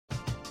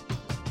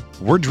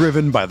We're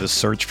driven by the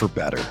search for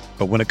better.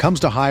 But when it comes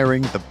to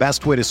hiring, the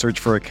best way to search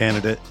for a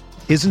candidate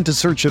isn't to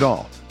search at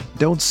all.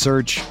 Don't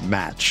search,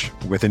 match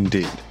with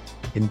Indeed.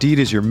 Indeed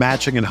is your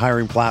matching and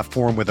hiring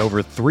platform with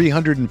over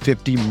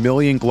 350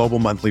 million global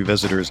monthly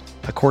visitors,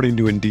 according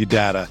to Indeed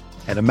data,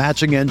 and a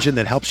matching engine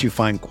that helps you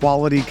find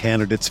quality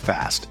candidates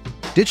fast.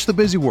 Ditch the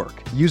busy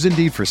work. Use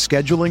Indeed for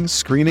scheduling,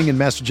 screening, and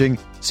messaging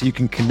so you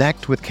can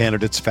connect with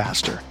candidates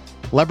faster.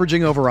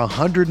 Leveraging over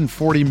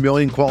 140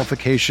 million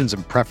qualifications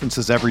and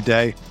preferences every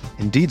day,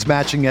 Indeed's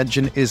matching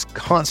engine is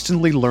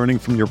constantly learning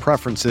from your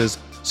preferences,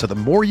 so the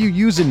more you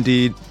use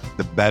Indeed,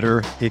 the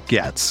better it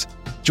gets.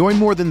 Join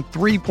more than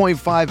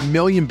 3.5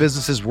 million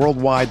businesses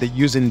worldwide that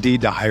use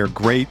Indeed to hire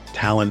great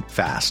talent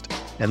fast.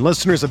 And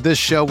listeners of this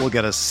show will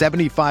get a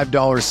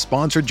 $75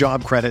 sponsored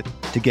job credit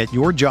to get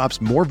your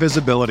jobs more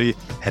visibility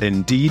at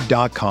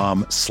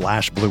Indeed.com/Blue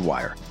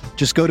Wire.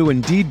 Just go to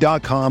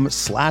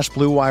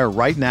Indeed.com/Blue Wire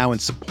right now and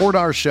support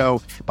our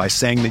show by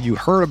saying that you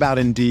heard about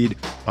Indeed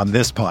on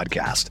this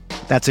podcast.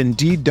 That's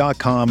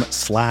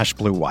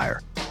Indeed.com/Blue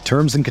Wire.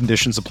 Terms and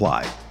conditions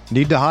apply.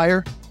 Need to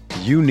hire?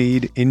 You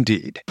need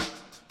Indeed.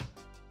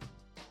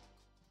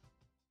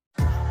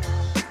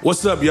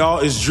 What's up, y'all?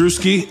 It's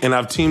Drewski, and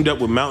I've teamed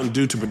up with Mountain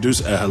Dew to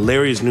produce a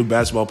hilarious new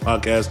basketball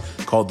podcast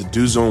called The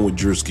Dew Zone with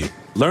Drewski.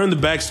 Learn the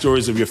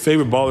backstories of your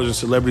favorite ballers and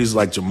celebrities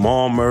like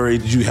Jamal Murray.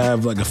 Did you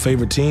have like a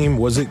favorite team?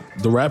 Was it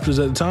the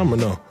Raptors at the time or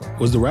no?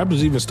 Was the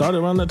Raptors even started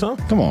around that time?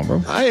 Come on,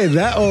 bro. I ain't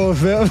that old,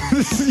 fam.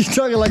 You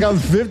talking like I'm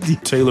 50.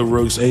 Taylor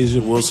Rooks, Asia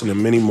Wilson,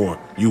 and many more.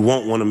 You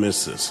won't want to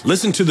miss this.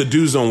 Listen to The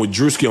Dew Zone with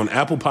Drewski on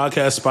Apple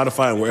Podcasts,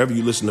 Spotify, and wherever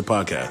you listen to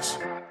podcasts.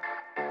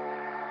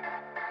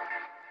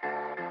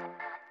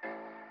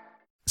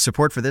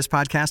 Support for this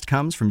podcast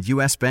comes from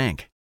U.S.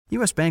 Bank.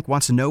 U.S. Bank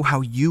wants to know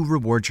how you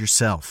reward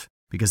yourself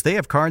because they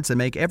have cards that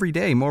make every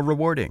day more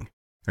rewarding.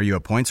 Are you a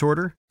points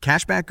hoarder,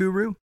 cashback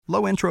guru,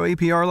 low intro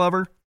APR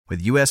lover?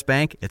 With U.S.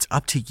 Bank, it's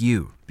up to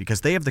you because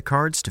they have the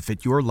cards to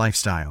fit your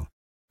lifestyle.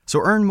 So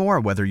earn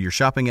more whether you're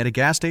shopping at a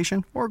gas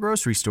station or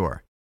grocery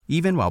store,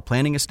 even while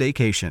planning a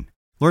staycation.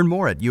 Learn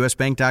more at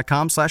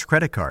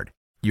usbank.com/creditcard.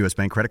 U.S.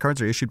 Bank credit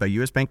cards are issued by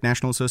U.S. Bank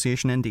National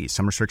Association ND.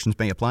 Some restrictions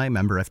may apply.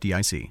 Member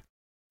FDIC.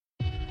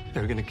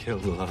 They're gonna kill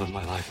the love of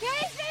my life.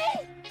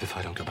 Casey! If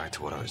I don't go back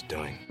to what I was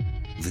doing.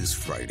 This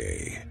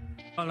Friday.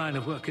 Our line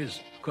of work is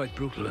quite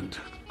brutal and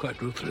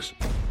quite ruthless.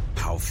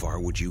 How far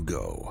would you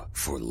go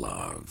for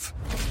love?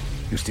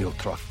 You steal a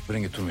truck,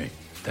 bring it to me.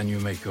 Then you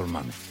make your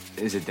money.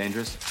 Is it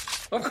dangerous?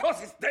 Of course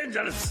it's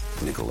dangerous!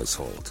 Nicholas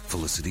Hoult,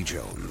 Felicity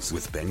Jones,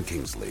 with Ben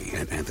Kingsley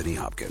and Anthony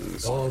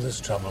Hopkins. All this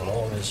trouble,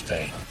 all this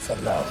pain, for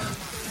love.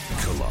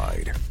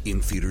 Collide.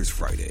 In theaters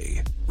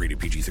Friday. Rated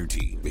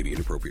PG-13. May be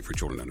inappropriate for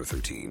children under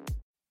 13.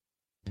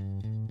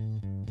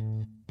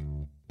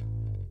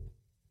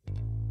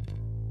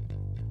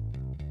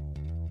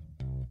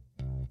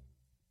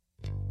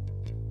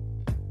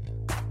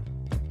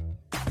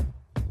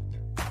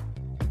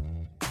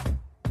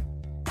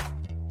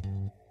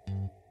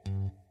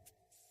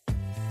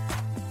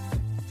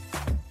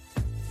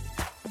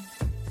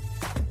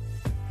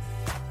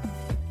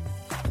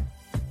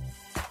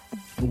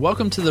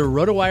 Welcome to the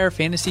RotoWire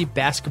Fantasy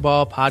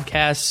Basketball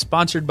Podcast,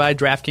 sponsored by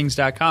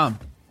DraftKings.com.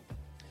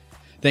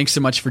 Thanks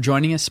so much for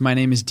joining us. My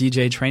name is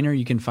DJ Trainer.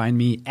 You can find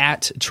me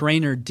at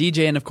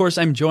TrainerDJ. And of course,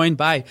 I'm joined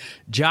by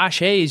Josh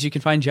Hayes. You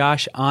can find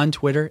Josh on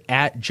Twitter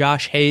at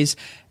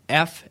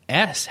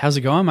JoshHayesFS. How's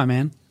it going, my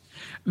man?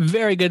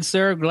 Very good,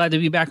 sir. Glad to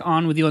be back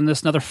on with you on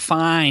this another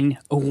fine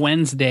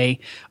Wednesday.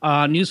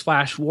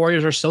 Newsflash: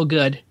 Warriors are still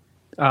good.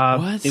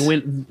 What? They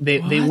win.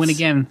 They win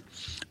again.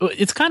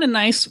 It's kind of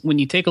nice when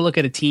you take a look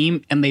at a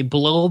team and they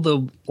blow the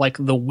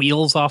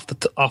wheels off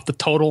the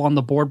total on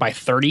the board by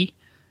 30.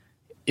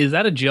 Is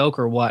that a joke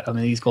or what? I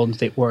mean, these Golden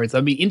State Warriors. I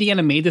mean,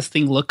 Indiana made this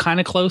thing look kind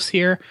of close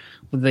here,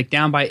 with like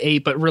down by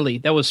 8, but really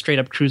that was straight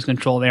up cruise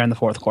control there in the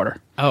fourth quarter.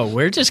 Oh,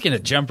 we're just gonna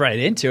jump right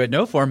into it.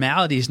 No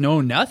formalities,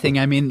 no nothing.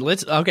 I mean,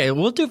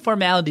 we'll do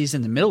formalities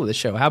in the middle of the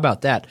show. How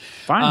about that?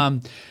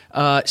 Fine.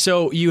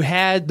 So you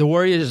had the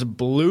Warriors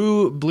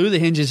blew the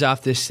hinges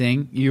off this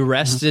thing. You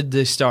rested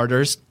the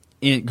starters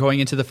going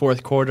into the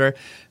fourth quarter.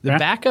 The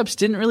backups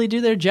didn't really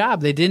do their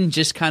job. They didn't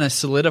just kind of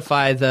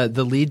solidify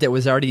the lead that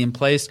was already in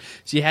place.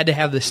 So you had to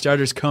have the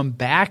starters come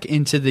back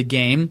into the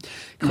game.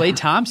 Klay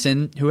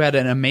Thompson, who had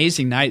an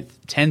amazing night,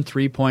 10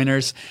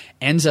 3-pointers,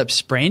 ends up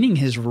spraining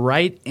his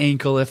right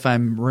ankle, if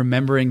I'm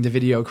remembering the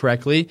video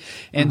correctly.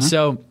 And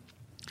so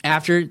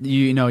after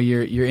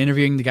you're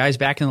interviewing the guys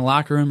back in the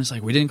locker room, it's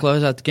like, we didn't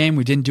close out the game,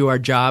 we didn't do our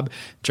job.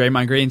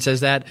 Draymond Green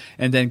says that,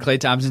 and then Klay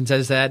Thompson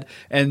says that,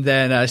 and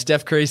then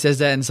Steph Curry says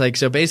that, and it's like,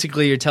 so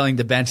basically you're telling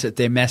the bench that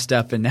they messed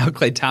up, and now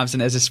Klay Thompson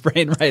has a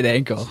sprained right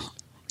ankle.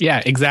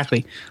 Yeah,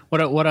 exactly. What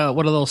a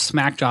little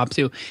smack job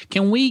too.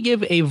 Can we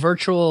give a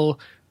virtual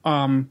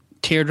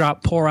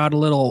teardrop, pour out a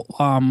little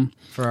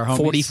for our homies?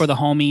 40 for the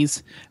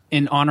homies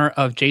in honor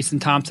of Jason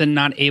Thompson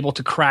not able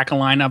to crack a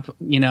lineup,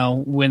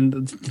 when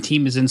the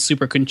team is in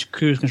super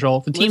cruise control.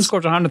 The team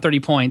scores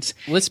 130 points.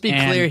 Let's be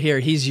clear here.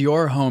 He's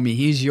your homie.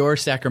 He's your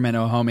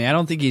Sacramento homie. I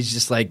don't think he's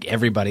just like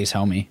everybody's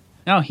homie.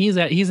 No, he's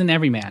an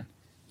everyman.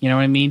 You know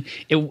what I mean?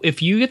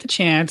 If you get the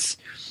chance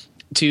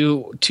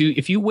to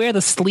if you wear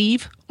the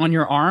sleeve on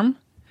your arm,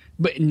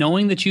 but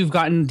knowing that you've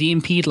gotten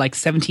DNP'd like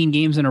 17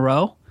 games in a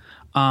row,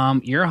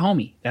 you're a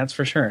homie. That's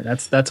for sure.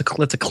 That's a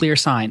clear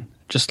sign.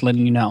 Just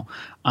letting you know.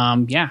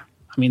 Yeah.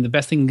 I mean, the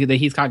best thing that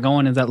he's got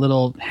going is that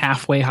little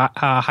halfway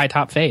high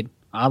top fade,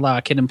 a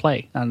la Kid and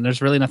Play. And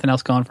there's really nothing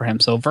else going for him.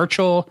 So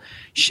virtual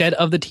shed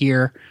of the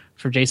tier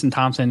for Jason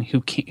Thompson,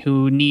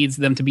 who needs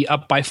them to be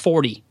up by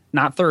 40,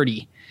 not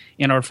 30,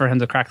 in order for him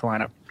to crack the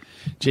lineup.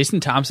 Jason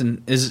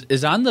Thompson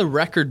is on the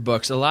record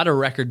books, a lot of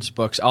records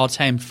books,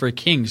 all-time for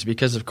Kings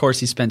because, of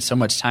course, he spent so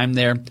much time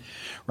there.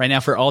 Right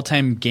now, for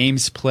all-time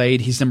games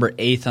played, he's number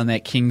 8 on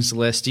that Kings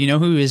list. Do you know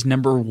who is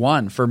number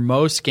 1 for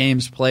most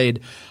games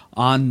played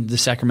on the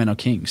Sacramento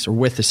Kings or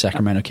with the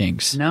Sacramento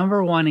Kings?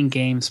 Number 1 in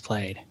games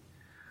played.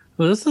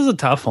 Well, this is a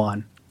tough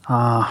one.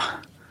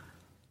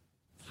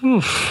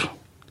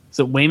 Is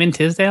it Wayman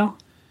Tisdale?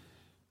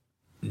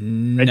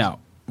 No.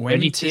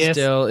 Wayman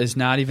Tisdale is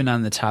not even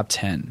on the top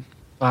 10.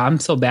 I'm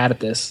so bad at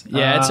this.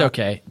 Yeah, it's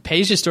okay.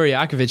 Peja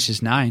Stojakovic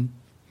is 9.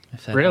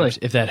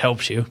 If that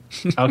helps you.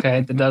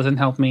 Okay, that doesn't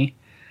help me.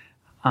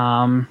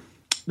 The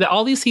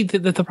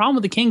problem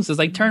with the Kings is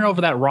they turn over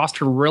that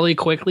roster really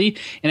quickly,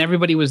 and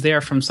everybody was there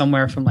from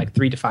somewhere from like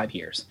 3 to 5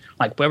 years.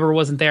 Like Weber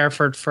wasn't there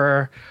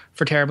for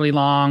terribly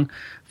long.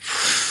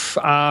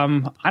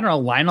 I don't know,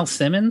 Lionel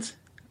Simmons.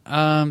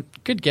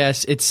 Good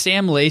guess. It's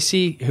Sam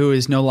Lacey, who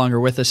is no longer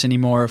with us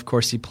anymore. Of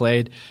course, he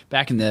played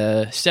back in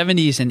the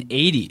 70s and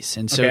 80s,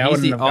 and so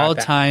he's the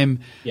all-time.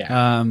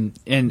 Yeah.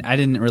 And I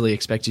didn't really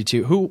expect you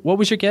to. What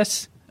was your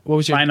guess? What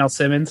was your Lionel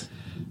Simmons?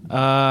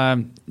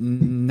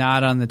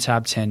 Not on the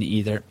top 10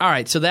 either. All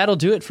right, so that'll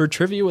do it for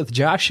Trivia with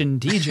Josh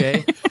and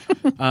DJ.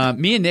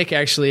 Me and Nick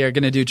actually are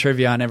going to do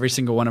trivia on every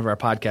single one of our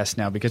podcasts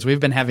now because we've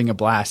been having a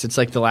blast. It's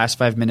like the last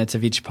 5 minutes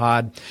of each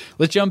pod.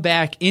 Let's jump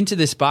back into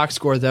this box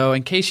score, though.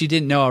 In case you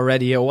didn't know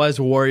already, it was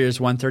Warriors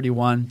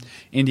 131,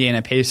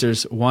 Indiana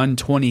Pacers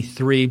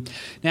 123.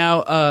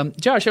 Now,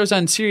 Josh, I was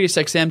on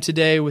SiriusXM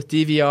today with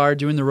DVR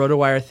doing the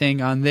RotoWire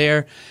thing on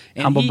there.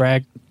 And Humble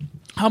brag.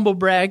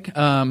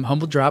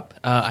 Humble drop.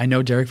 I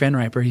know Derek Van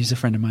Riper. He's a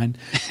friend of mine.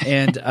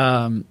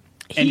 And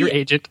and your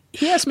agent.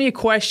 He asked me a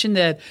question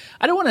that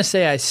I don't want to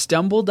say I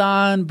stumbled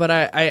on, but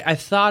I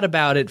thought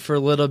about it for a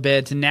little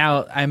bit, and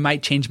now I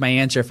might change my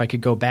answer if I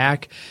could go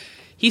back.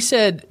 He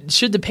said,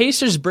 should the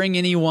Pacers bring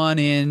anyone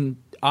in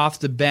off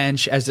the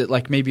bench as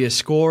like maybe a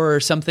scorer or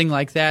something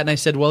like that? And I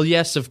said, well,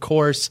 yes, of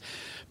course.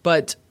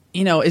 But,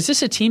 is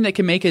this a team that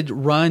can make a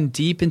run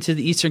deep into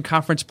the Eastern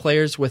Conference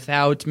players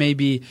without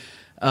maybe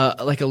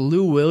like a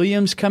Lou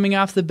Williams coming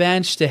off the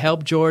bench to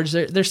help George?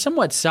 They're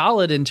somewhat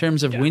solid in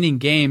terms of winning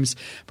games,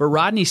 but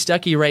Rodney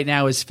Stuckey right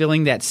now is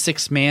filling that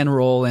 6-man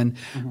role, and,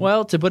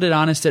 well, to put it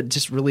honest, it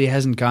just really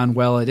hasn't gone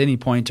well at any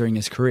point during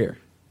his career.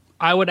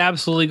 I would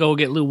absolutely go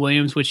get Lou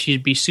Williams, which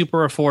he'd be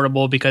super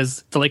affordable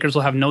because the Lakers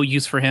will have no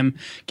use for him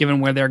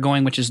given where they're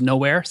going, which is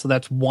nowhere. So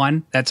that's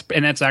one. That's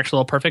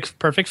actually a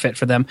perfect fit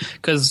for them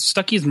because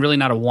Stuckey's really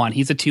not a 1.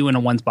 He's a 2 in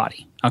a 1's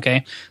body.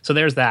 Okay, so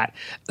there's that.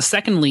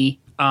 Secondly,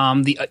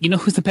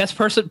 who's the best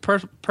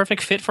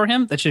perfect fit for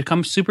him that should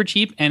come super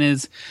cheap and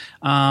is,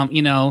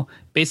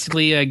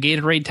 basically a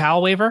Gatorade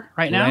towel waiver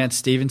right now? Lance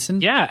Stevenson.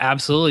 Yeah,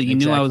 absolutely. You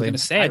knew I was going to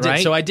say it,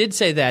 right? So I did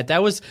say that.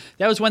 That was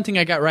one thing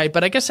I got right,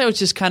 but I guess I was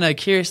just kind of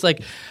curious.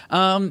 Like,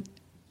 I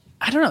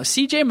don't know,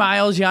 C.J.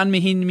 Miles, Jan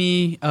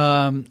Mahinmi,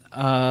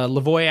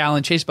 Lavoie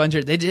Allen, Chase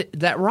Bunger.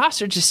 That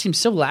roster just seems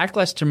so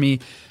lackluster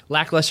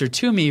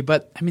to me.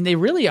 But I mean, they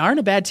really aren't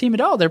a bad team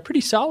at all. They're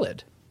pretty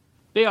solid.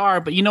 They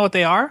are, but you know what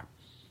they are?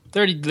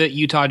 They're the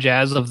Utah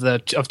Jazz of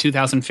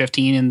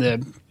 2015 in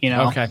the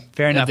okay,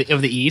 fair enough,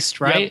 of the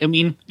East, right? Yep. I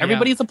mean,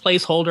 everybody's a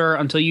placeholder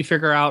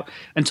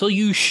until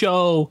you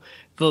show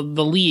the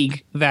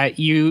league that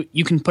you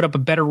can put up a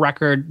better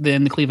record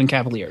than the Cleveland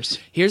Cavaliers.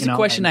 Here's a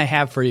question I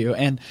have for you,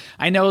 and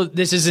I know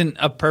this isn't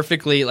a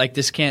perfectly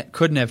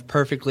couldn't have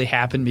perfectly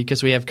happened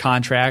because we have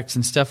contracts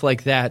and stuff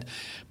like that.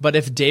 But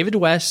if David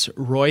West,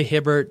 Roy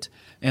Hibbert,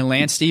 and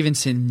Lance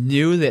Stevenson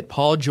knew that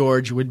Paul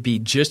George would be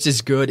just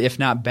as good, if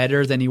not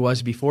better, than he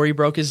was before he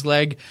broke his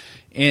leg,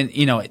 and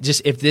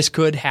just if this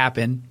could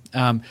happen,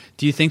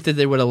 do you think that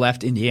they would have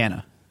left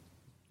Indiana?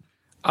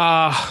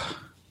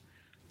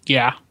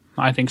 Yeah,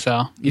 I think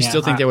so. You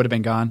still think they would have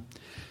been gone?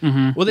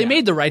 Mm-hmm. Well, they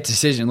made the right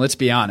decision, let's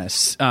be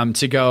honest,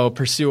 to go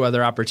pursue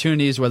other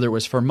opportunities, whether it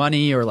was for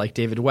money or like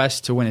David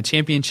West to win a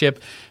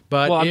championship.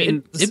 But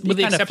with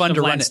the exception of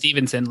Lance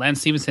Stevenson, Lance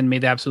Stevenson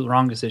made the absolute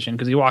wrong decision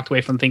because he walked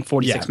away from, I think,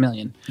 $46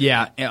 million.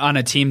 Yeah, on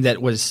a team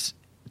that was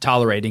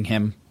tolerating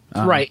him.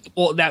 Right.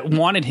 Well, that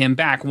wanted him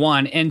back,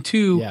 1. And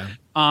 2,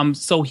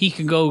 so he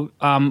could go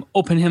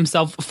open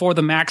himself for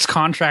the max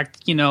contract,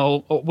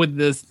 with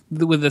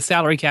the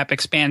salary cap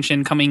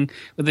expansion coming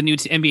with the new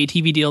NBA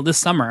TV deal this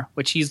summer,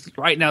 which he's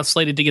right now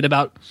slated to get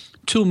about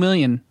 $2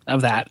 million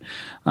of that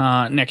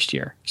next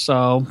year.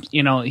 So,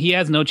 he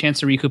has no chance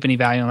to recoup any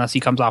value unless he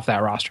comes off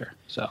that roster.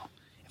 So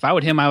If I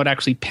were him, I would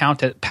actually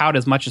pout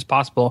as much as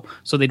possible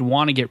so they'd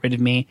want to get rid of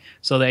me,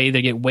 so they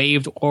either get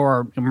waived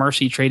or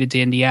mercy traded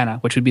to Indiana,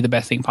 which would be the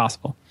best thing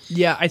possible.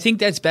 Yeah, I think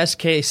that's best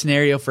case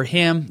scenario for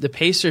him. The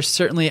Pacers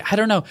certainly, I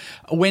don't know,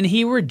 when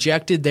he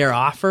rejected their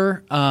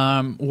offer,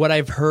 what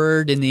I've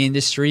heard in the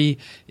industry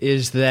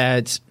is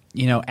that,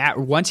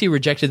 once he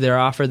rejected their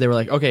offer, they were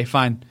like, okay,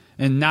 fine.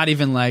 And not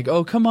even like,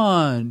 oh, come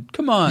on,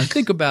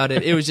 think about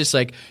it. It was just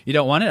like, you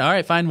don't want it? All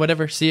right, fine,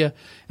 whatever, see ya.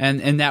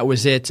 And that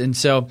was it. And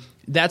so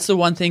that's the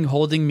one thing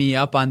holding me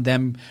up on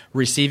them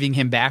receiving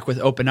him back with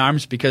open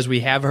arms, because we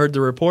have heard the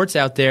reports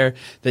out there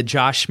that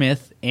Josh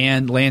Smith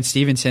and Lance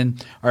Stevenson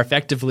are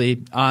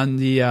effectively on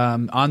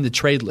the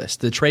trade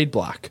list, the trade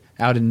block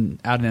out in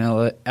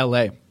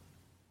LA.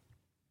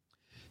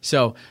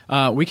 So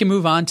we can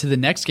move on to the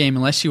next game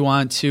unless you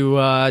want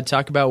to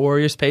talk about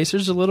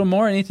Warriors-Pacers a little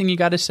more. Anything you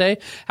got to say?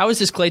 How is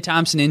this Klay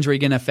Thompson injury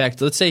going to affect?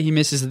 Let's say he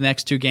misses the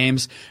next 2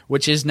 games,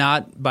 which is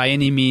not by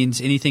any means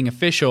anything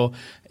official.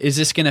 Is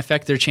this going to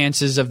affect their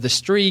chances of the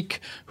streak?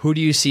 Who do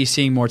you see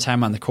seeing more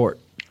time on the court?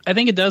 I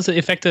think it does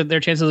affect their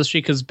chances of the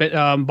streak because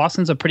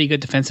Boston's a pretty good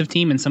defensive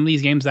team, and some of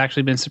these games have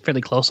actually been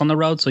fairly close on the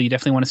road, so you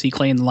definitely want to see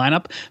Klay in the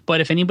lineup. But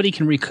if anybody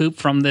can recoup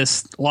from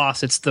this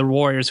loss, it's the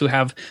Warriors, who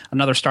have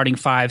another starting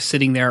 5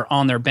 sitting there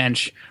on their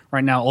bench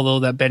right now,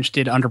 although that bench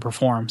did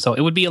underperform. So it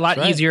would be a lot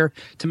easier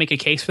to make a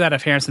case for that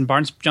if Harrison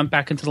Barnes jumped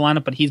back into the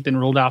lineup, but he's been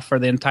ruled out for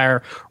the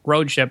entire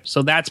road trip,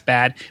 so that's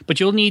bad.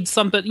 But you'll need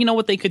something. You know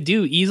what they could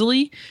do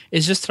easily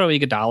is just throw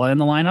Iguodala in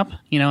the lineup,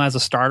 as a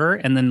starter,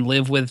 and then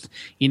live with,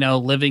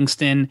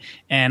 Livingston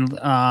and,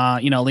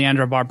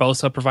 Leandro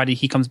Barbosa, provided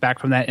he comes back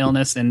from that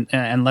illness,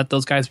 and let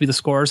those guys be the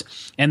scorers.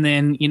 And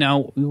then,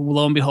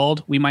 lo and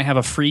behold, we might have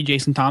a free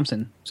Jason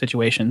Thompson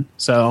situation.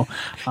 So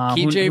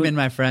keep dreaming,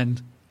 my friend.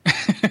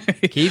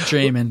 Keep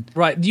dreaming.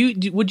 Right.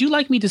 Would you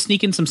like me to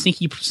sneak in some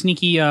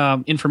sneaky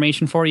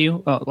information for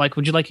you?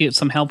 Would you like to get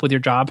some help with your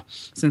job?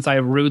 Since I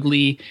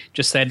rudely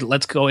just said,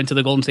 let's go into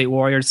the Golden State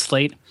Warriors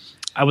slate.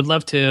 I would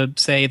love to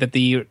say that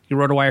the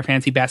RotoWire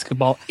Fantasy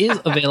Basketball is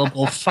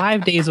available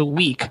 5 days a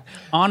week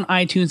on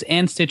iTunes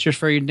and Stitcher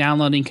for your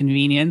downloading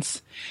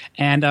convenience.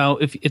 And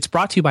if it's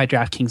brought to you by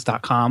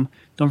DraftKings.com,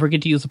 don't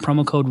forget to use the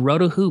promo code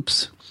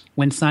RotoHoops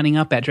when signing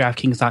up at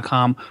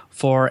DraftKings.com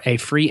for a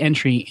free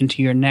entry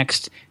into your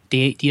next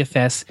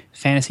DFS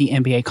Fantasy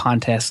NBA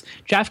contest.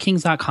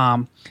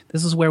 DraftKings.com,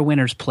 this is where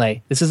winners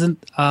play. This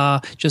isn't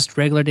just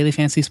regular daily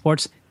fantasy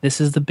sports.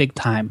 This is the big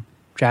time.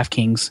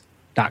 DraftKings.com.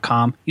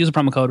 Use the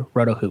promo code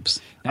RotoHoops.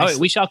 All right,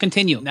 we shall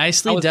continue.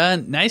 Nicely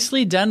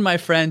done, my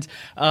friend.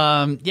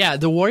 The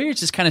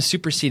Warriors just kind of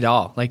supersede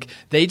all. Like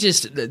they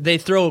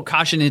throw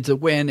caution into the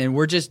wind, and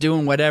we're just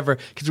doing whatever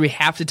because we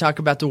have to talk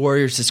about the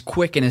Warriors as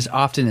quick and as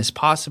often as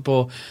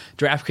possible.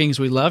 DraftKings,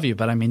 we love you,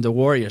 but I mean the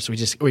Warriors,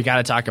 we got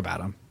to talk about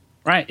them.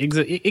 Right,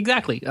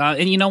 exactly.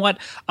 And you know what?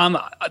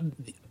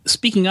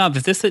 Speaking of,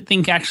 if this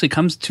thing actually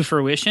comes to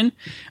fruition,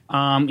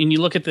 and you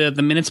look at the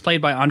minutes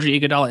played by Andre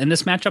Iguodala in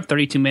this matchup,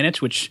 32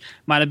 minutes, which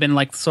might have been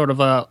like sort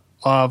of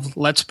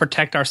let's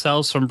protect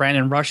ourselves from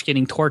Brandon Rush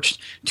getting torched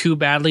too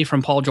badly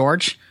from Paul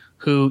George,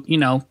 who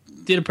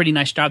did a pretty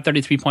nice job,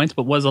 33 points,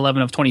 but was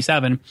 11 of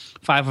 27,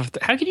 5 of.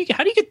 How do you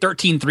get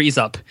 13 threes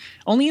up?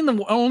 Only in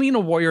a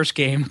Warriors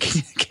game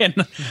can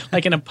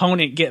like an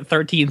opponent get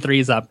 13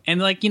 threes up. And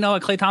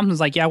Klay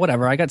Thompson's like, yeah,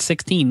 whatever. I got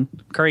 16.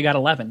 Curry got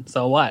 11.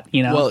 So what?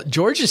 Well,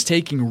 George is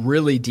taking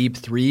really deep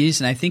threes,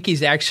 and I think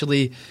he's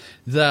actually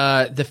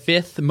the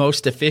 5th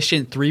most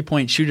efficient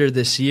 3-point shooter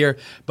this year.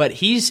 But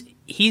he's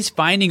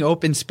finding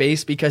open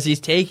space because he's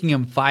taking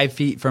him 5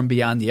 feet from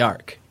beyond the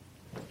arc.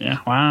 Yeah.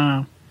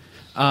 Wow.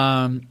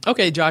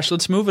 Okay, Josh,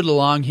 let's move it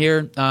along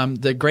here.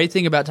 The great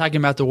thing about talking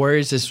about the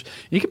Warriors is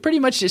you can pretty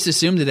much just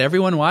assume that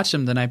everyone watched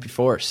them the night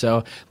before.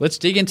 So let's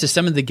dig into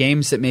some of the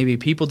games that maybe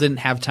people didn't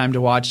have time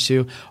to watch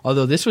too,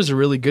 although this was a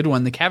really good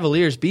one. The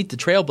Cavaliers beat the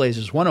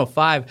Trailblazers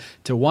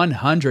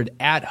 105-100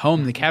 at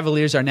home. The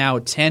Cavaliers are now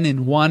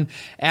 10-1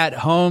 at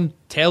home.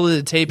 Tail of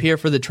the tape here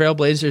for the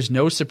Trailblazers.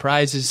 No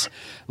surprises.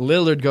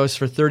 Lillard goes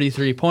for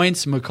 33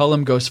 points.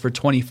 McCollum goes for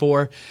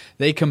 24.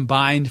 They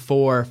combined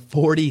for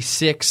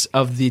 46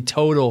 of the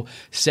total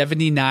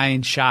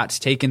 79 shots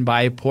taken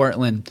by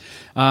Portland.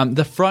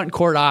 The front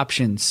court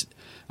options.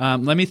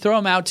 Let me throw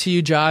them out to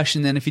you, Josh,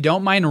 and then if you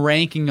don't mind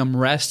ranking them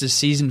rest of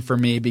season for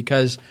me,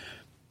 because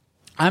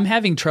I'm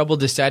having trouble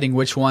deciding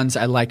which ones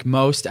I like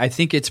most. I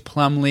think it's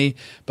Plumlee,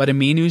 but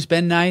Aminu's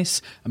been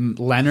nice.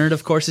 Leonard,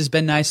 of course, has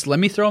been nice. Let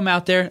me throw them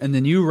out there, and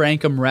then you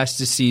rank them rest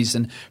of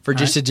season for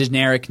just a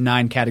generic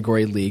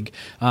 9-category league.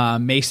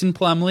 Mason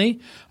Plumlee,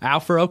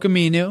 Al-Farouq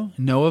Aminu,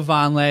 Noah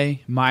Vonleh,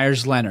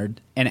 Myers Leonard,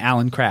 and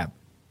Alan Crabb.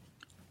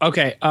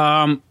 Okay.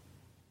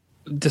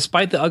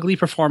 Despite the ugly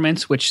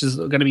performance, which is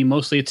going to be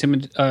mostly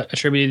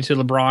attributed to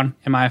LeBron,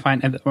 in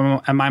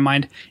my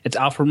mind, it's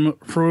Al-Farouq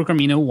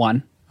Aminu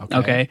 1.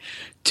 Okay.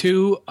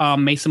 2,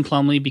 Mason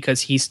Plumlee,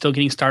 because he's still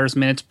getting starters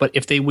minutes. But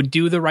if they would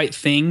do the right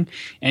thing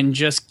and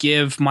just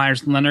give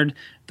Myers Leonard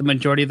the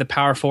majority of the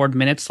power forward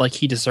minutes like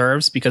he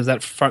deserves, because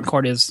that front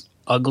court is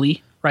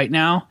ugly, right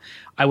now,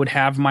 I would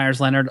have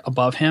Myers Leonard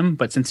above him.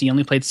 But since he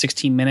only played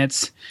 16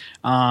 minutes,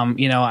 I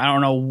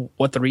don't know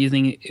what the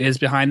reasoning is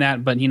behind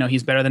that. But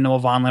he's better than Noah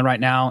Vonleh right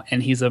now,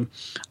 and he's a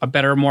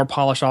better, more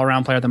polished all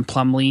around player than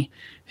Plumlee.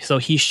 So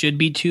he should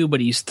be 2, but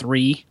he's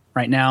 3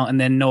 right now, and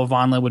then Noah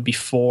Vonleh would be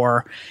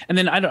 4. And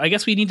then I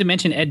guess we need to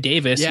mention Ed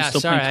Davis, who's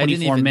still playing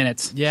 24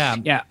 minutes.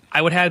 Yeah.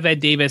 I would have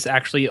Ed Davis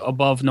actually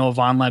above Noah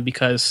Vonleh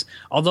because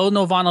although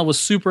Noah Vonleh was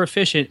super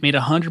efficient, made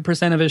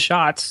 100% of his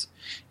shots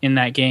in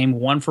that game,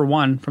 1 for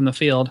 1 from the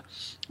field,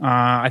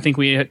 I think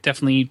we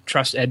definitely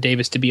trust Ed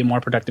Davis to be a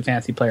more productive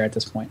fantasy player at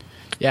this point.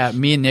 Yeah,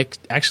 me and Nick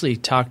actually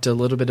talked a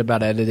little bit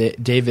about Ed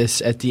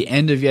Davis at the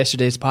end of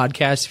yesterday's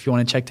podcast. If you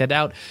want to check that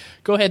out,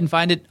 go ahead and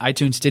find it.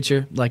 iTunes,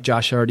 Stitcher, like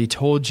Josh already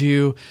told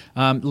you.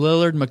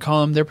 Lillard,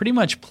 McCollum, they're pretty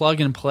much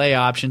plug-and-play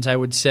options, I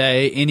would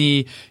say.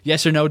 Any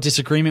yes or no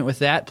disagreement with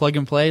that?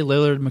 Plug-and-play,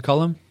 Lillard,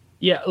 McCollum?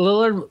 Yeah,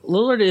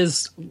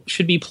 Lillard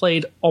should be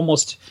played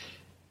almost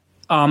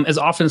as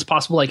often as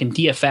possible, like in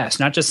DFS,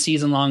 not just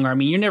season long.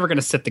 You're never going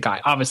to sit the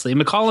guy, obviously.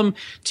 McCollum,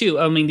 too.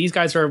 These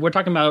guys we're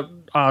talking about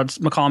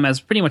McCollum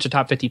as pretty much a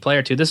top 50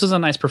 player, too. This was a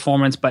nice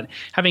performance, but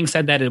having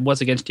said that, it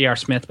was against J.R.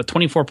 Smith, but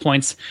 24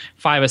 points,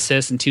 5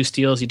 assists, and 2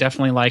 steals. You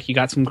definitely you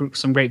got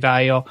some great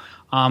value.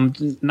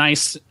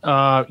 Nice,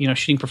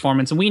 shooting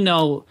performance. And we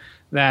know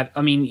that,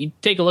 you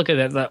take a look at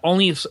it, that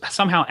only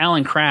somehow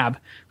Alan Crabb,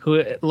 who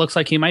it looks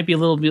like he might be a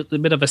little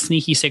bit of a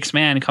sneaky 6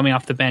 man coming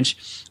off the bench.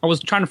 I was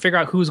trying to figure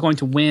out who's going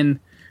to win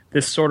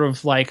this sort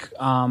of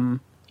best of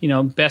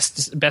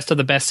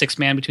the best 6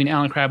 man between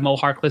Alan Crabb, Mo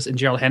Harkless, and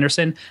Gerald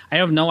Henderson. I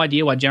have no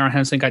idea why Gerald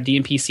Henderson got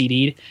DNP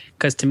CD'd,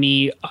 because to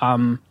me,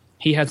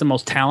 he has the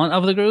most talent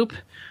of the group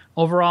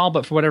overall,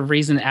 but for whatever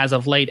reason, as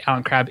of late,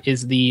 Alan Crabb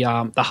is the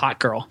hot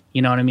girl.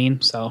 You know what I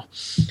mean? So,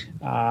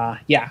 I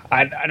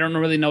don't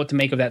really know what to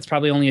make of that. It's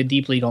probably only a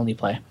deep league only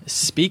play.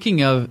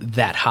 Speaking of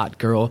that hot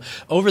girl,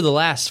 over the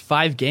last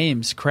 5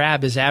 games,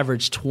 Crabb has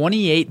averaged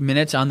 28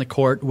 minutes on the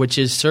court, which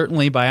is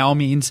certainly by all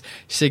means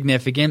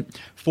significant.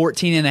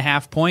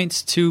 14.5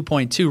 points,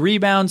 2.2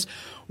 rebounds,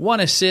 1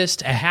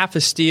 assist, a half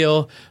a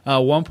steal,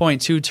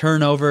 1.2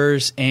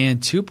 turnovers, and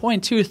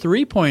 2.2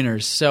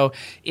 three-pointers. So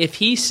if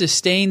he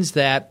sustains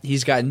that,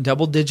 he's gotten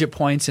double-digit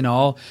points in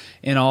all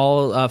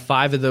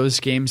 5 of those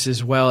games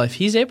as well. If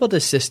he's able to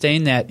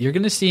sustain that, you're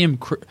going to see him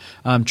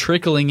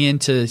trickling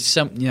into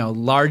some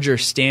larger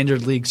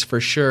standard leagues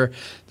for sure.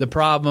 The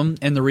problem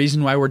and the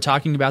reason why we're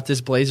talking about this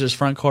Blazers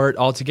front court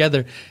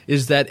altogether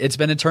is that it's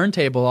been a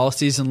turntable all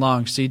season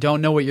long. So you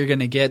don't know what you're going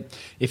to get.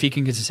 If he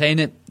can sustain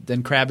it,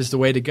 then Crabb is the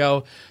way to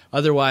go.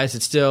 Otherwise,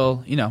 it's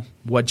still,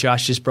 what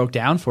Josh just broke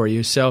down for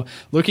you. So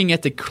looking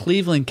at the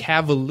Cleveland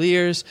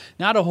Cavaliers,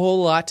 not a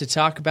whole lot to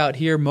talk about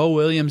here. Mo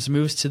Williams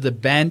moves to the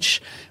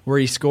bench where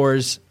he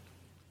scores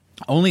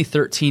only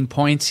 13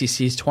 points. He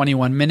sees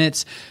 21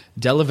 minutes.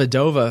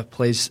 Dellavedova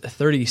plays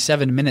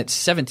 37 minutes,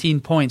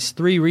 17 points,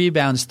 3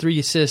 rebounds, 3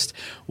 assists,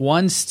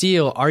 1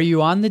 steal. Are you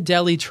on the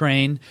Delly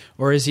train,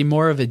 or is he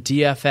more of a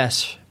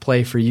DFS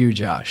play for you,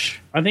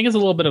 Josh? I think it's a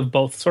little bit of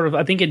both.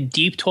 I think in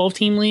deep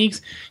 12-team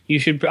leagues, you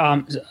should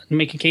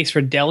make a case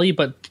for Delly,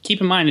 but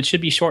keep in mind it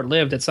should be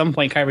short-lived. At some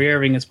point, Kyrie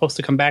Irving is supposed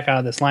to come back out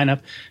of this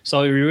lineup,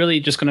 so you're really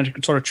just going to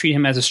sort of treat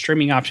him as a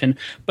streaming option.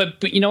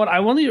 But you know what?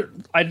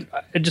 I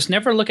just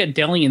never look at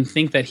Delly and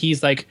think that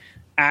he's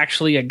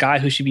actually a guy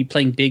who should be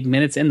playing big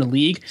minutes in the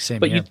league.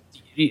 Same here.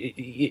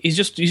 He's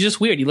just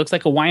weird. He looks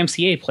like a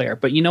YMCA player,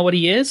 but you know what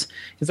he is?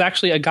 He's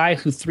actually a guy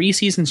who 3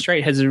 seasons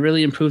straight has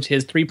really improved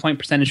his 3-point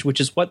percentage, which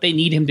is what they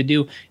need him to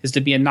do, is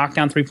to be a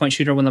knockdown 3-point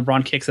shooter when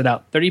LeBron kicks it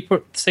out.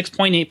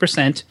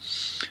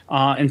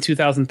 36.8% in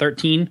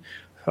 2013,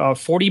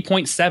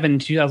 40.7 in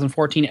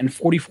 2014, and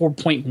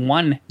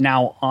 44.1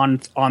 now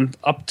on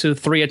up to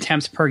 3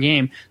 attempts per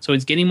game. So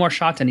he's getting more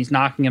shots and he's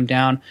knocking them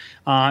down.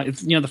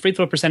 The free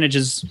throw percentage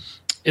is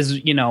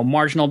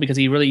marginal because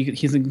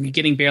he's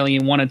getting barely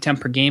in 1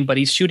 attempt per game, but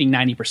he's shooting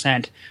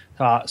 90%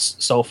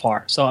 so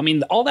far. So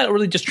all that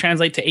really just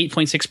translates to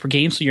 8.6 per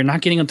game. So you're not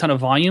getting a ton of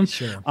volume.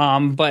 Sure.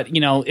 But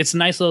it's a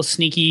nice little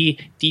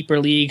sneaky deeper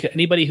league.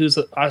 Anybody who's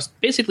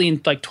basically in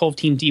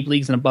 12-team deep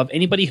leagues and above,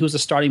 anybody who's a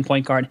starting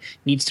point guard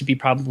needs to be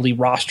probably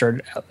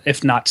rostered,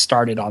 if not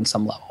started on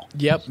some level.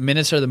 Yep,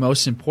 minutes are the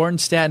most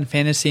important stat in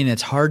fantasy, and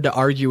it's hard to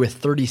argue with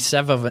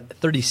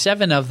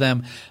 37 of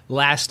them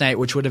last night,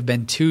 which would have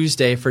been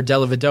Tuesday for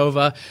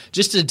Dellavedova.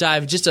 Just to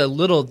dive just a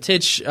little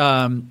titch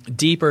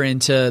deeper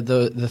into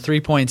the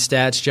 3-point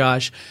stats,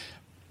 Josh,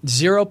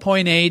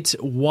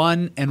 0.8,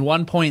 1, and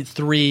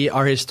 1.3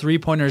 are his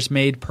 3-pointers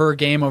made per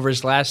game over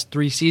his last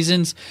 3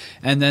 seasons.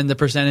 And then the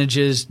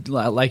percentages,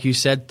 like you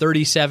said,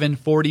 37,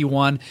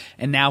 41,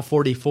 and now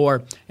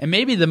 44. And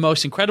maybe the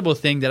most incredible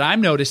thing that I'm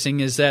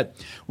noticing is that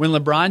when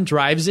LeBron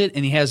drives it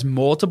and he has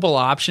multiple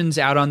options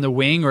out on the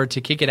wing or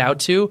to kick it out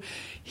to,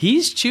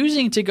 he's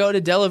choosing to go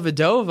to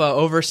Dellavedova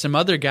over some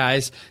other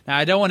guys. Now,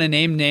 I don't want to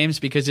name names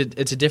because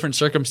it's a different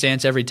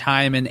circumstance every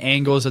time and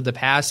angles of the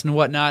past and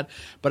whatnot,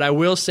 but I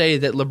will say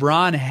that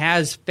LeBron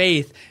has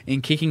faith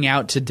in kicking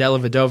out to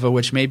Dellavedova,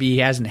 which maybe he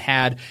hasn't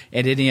had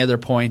at any other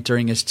point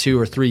during his 2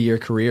 or 3 year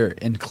career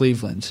in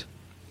Cleveland.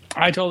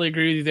 I totally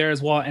agree with you there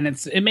as well, and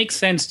it makes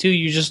sense too.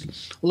 You just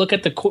look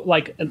at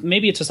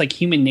maybe it's just like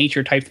human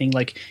nature type thing.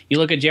 Like you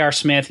look at J.R.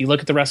 Smith, you look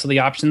at the rest of the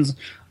options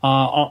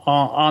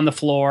on the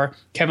floor.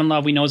 Kevin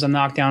Love, we know, is a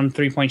knockdown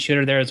 3-point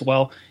shooter there as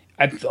well.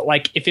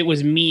 If it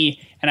was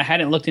me and I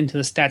hadn't looked into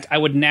the stats, I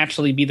would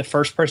naturally be the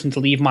first person to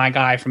leave my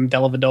guy from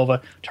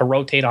Dellavedova to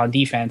rotate on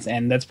defense,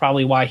 and that's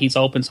probably why he's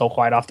open so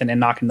quite often and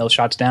knocking those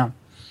shots down.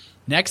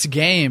 Next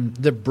game,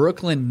 the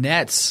Brooklyn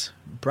Nets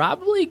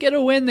probably get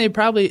a win.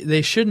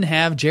 They shouldn't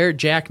have. Jarrett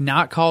Jack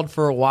not called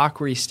for a walk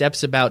where he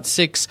steps about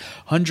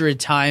 600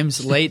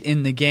 times late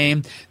in the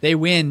game. They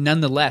win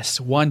nonetheless,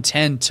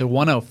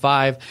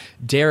 110-105.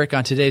 Derek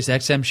on today's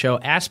XM show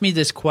asked me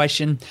this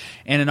question,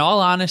 and in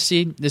all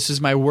honesty, this is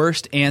my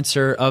worst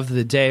answer of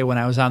the day when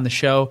I was on the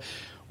show.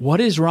 What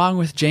is wrong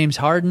with James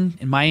Harden?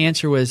 And my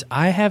answer was,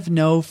 I have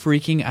no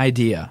freaking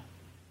idea.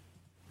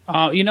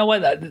 You know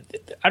what?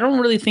 I don't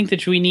really think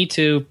that we need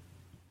to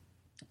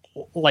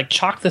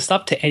chalk this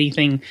up to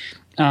anything,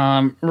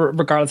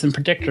 regardless in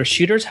particular.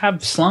 Shooters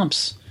have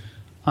slumps,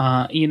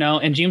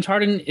 and James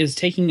Harden is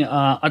taking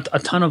a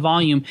ton of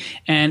volume.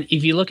 And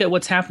if you look at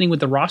what's happening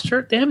with the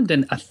roster, they haven't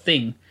done a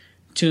thing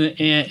to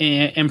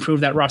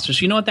improve that roster.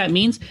 So you know what that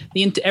means?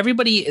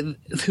 Everybody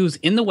who's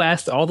in the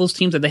West, all those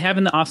teams that they have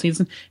in the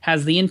offseason,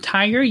 has the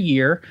entire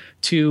year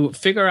to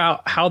figure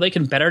out how they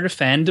can better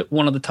defend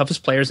one of the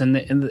toughest players in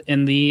their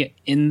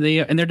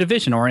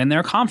division or in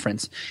their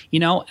conference.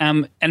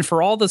 And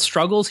for all the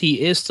struggles, he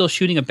is still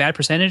shooting a bad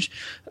percentage.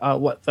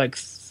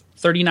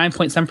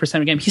 39.7%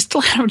 a game. He's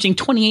still averaging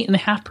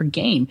 28.5 per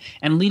game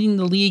and leading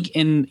the league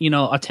in,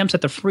 attempts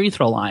at the free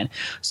throw line.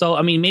 So,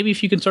 I mean, maybe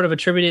if you can sort of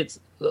attribute it,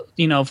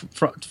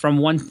 from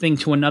one thing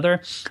to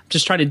another,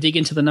 just try to dig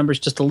into the numbers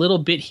just a little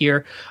bit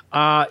here.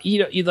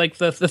 You like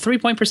the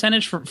 3-point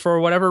percentage for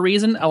whatever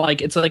reason,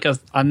 it's like a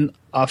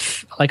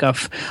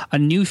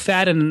new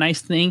fad and a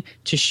nice thing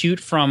to shoot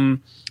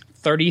from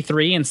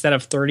 33 instead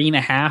of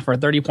 30.5 or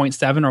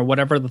 30.7 or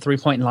whatever the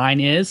 3-point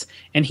line is,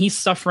 and he's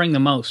suffering the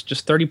most,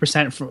 just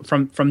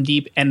 30% from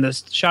deep, and the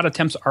shot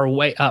attempts are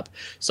way up.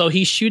 So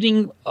he's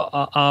shooting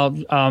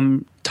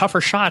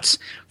tougher shots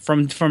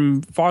from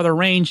farther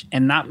range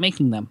and not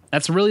making them.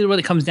 That's really what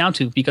it comes down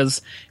to,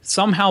 because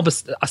somehow,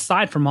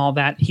 aside from all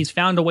that, he's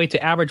found a way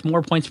to average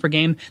more points per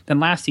game than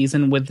last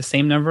season with the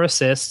same number of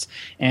assists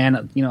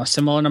and a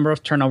similar number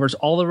of turnovers.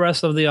 All the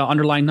rest of the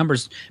underlying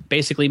numbers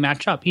basically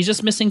match up. He's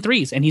just missing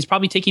threes, and he's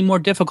probably taking more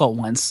difficult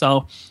ones.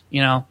 So,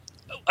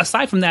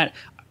 aside from that,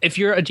 if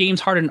you're a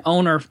James Harden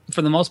owner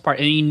for the most part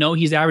and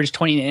he's averaged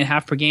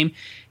 20.5 per game,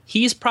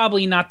 he's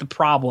probably not the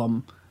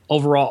problem.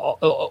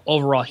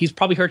 Overall, he's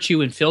probably hurt you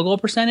in field goal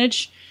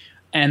percentage,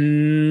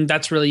 and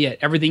that's really it.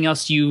 Everything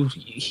else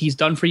he's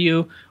done for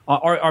you,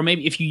 or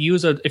maybe if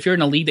you're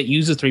in a league that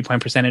uses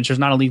 3-point percentage, there's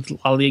not a lot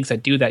of leagues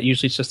that do that.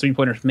 Usually, it's just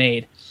 3-pointers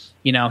made.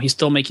 He's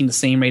still making the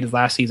same rate as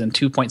last season,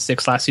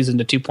 2.6 last season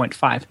to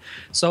 2.5.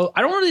 So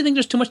I don't really think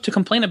there's too much to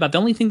complain about. The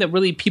only thing that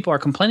really people are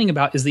complaining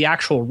about is the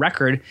actual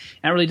record.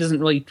 And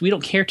we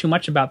don't care too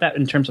much about that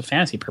in terms of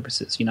fantasy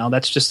purposes.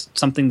 That's just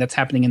something that's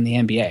happening in the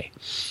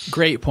NBA.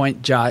 Great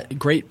point,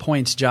 Great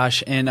points,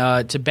 Josh.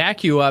 And to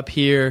back you up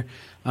here,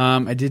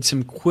 I did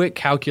some quick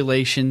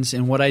calculations,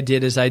 and what I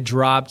did is I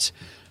dropped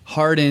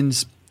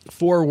Harden's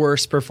 4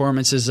 worst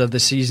performances of the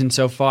season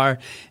so far,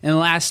 and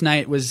last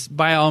night was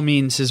by all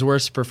means his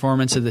worst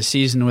performance of the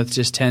season with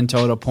just 10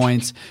 total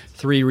points,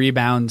 3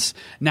 rebounds,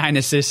 9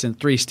 assists, and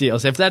 3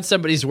 steals. If that's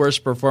somebody's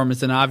worst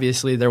performance, then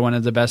obviously they're one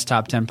of the best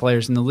top 10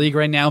 players in the league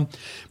right now.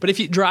 But if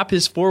you drop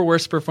his 4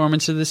 worst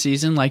performances of the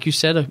season, like you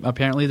said,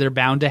 apparently they're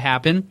bound to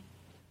happen.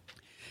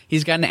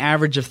 He's got an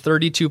average of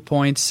 32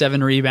 points,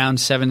 7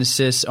 rebounds, 7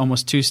 assists,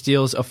 almost 2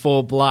 steals, a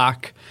full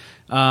block,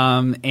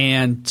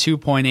 and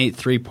 2.8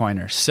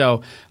 3-pointers.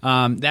 So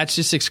that's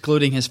just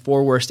excluding his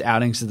 4 worst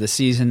outings of the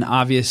season.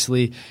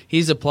 Obviously,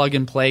 he's a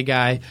plug-and-play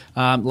guy.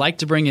 Like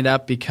to bring it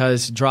up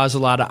because it draws a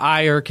lot of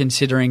ire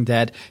considering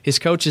that his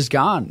coach is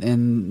gone,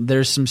 and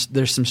there's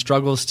some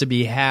struggles to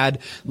be had.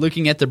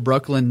 Looking at the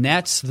Brooklyn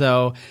Nets,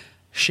 though,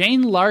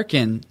 Shane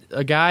Larkin,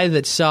 a guy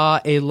that saw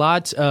a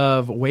lot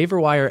of waiver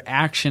wire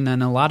action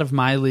in a lot of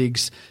my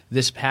leagues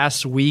this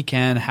past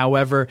weekend.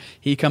 However,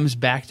 he comes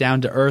back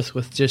down to earth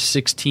with just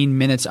 16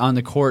 minutes on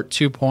the court,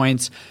 2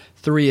 points,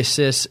 3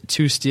 assists,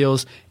 2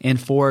 steals, and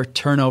 4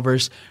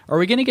 turnovers. Are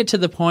we going to get to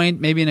the point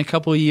maybe in a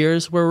couple of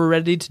years where we're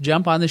ready to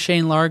jump on the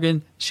Shane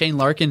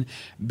Larkin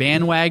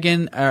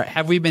bandwagon? Or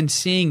have we been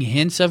seeing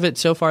hints of it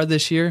so far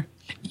this year?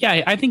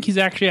 Yeah, I think he's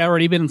actually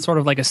already been sort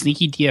of like a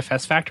sneaky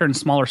DFS factor in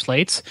smaller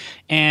slates.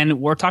 And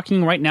we're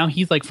talking right now,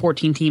 he's like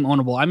 14-team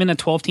ownable. I'm in a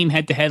 12-team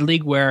head-to-head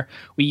league where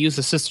we use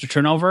assist to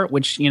turnover,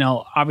 which,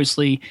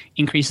 obviously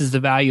increases the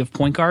value of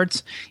point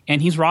guards.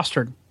 And he's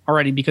rostered.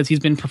 already because he's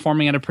been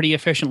performing at a pretty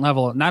efficient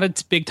level. Not a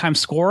big time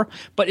score,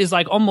 but is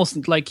like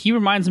almost like he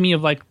reminds me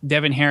of like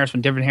Devin Harris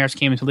when Devin Harris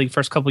came into the league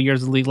first couple of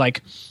years of the league,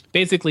 like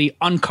basically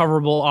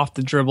uncoverable off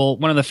the dribble,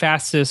 one of the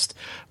fastest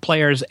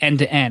players end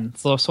to end.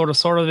 So sort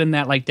of in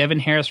that like Devin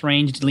Harris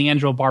range,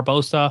 Leandro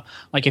Barbosa.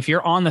 Like if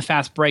you're on the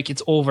fast break,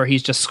 it's over.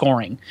 He's just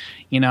scoring,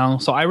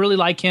 So I really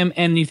like him.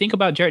 And you think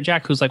about Jarrett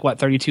Jack, who's like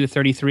 32,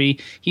 33.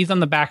 He's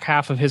on the back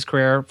half of his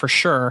career for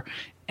sure.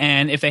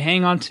 And if they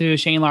hang on to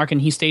Shane Larkin,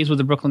 he stays with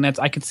the Brooklyn Nets.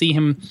 I could see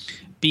him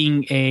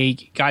being a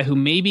guy who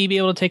maybe be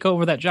able to take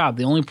over that job.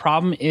 The only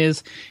problem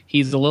is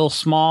he's a little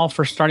small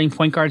for starting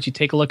point guards. You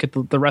take a look at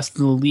the rest of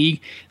the league.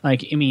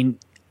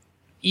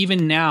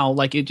 Even now,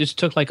 it just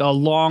took a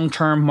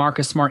long-term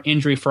Marcus Smart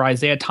injury for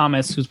Isaiah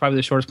Thomas, who's probably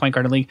the shortest point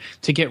guard in the league,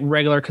 to get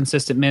regular,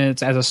 consistent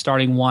minutes as a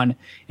starting one.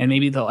 And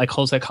maybe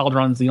Jose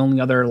Calderon's the only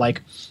other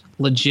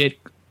legit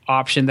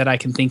option that I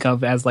can think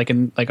of as a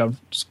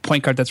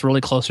point guard that's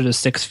really closer to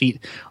 6 feet,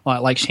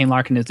 like Shane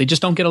Larkin is. They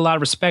just don't get a lot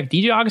of respect.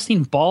 DJ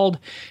Augustine balled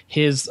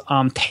his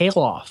tail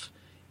off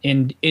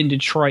in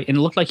Detroit, and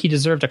it looked like he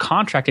deserved a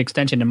contract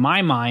extension in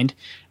my mind.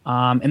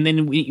 And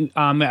then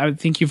I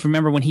think you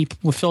remember when he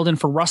filled in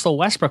for Russell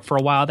Westbrook for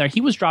a while there,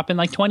 he was dropping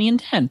 20 and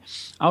 10.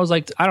 I was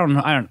like, I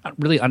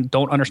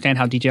don't understand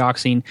how DJ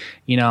Augustine,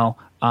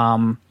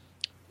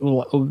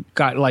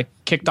 got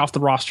kicked off the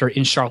roster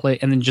in Charlotte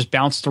and then just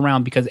bounced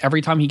around, because every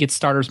time he gets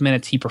starters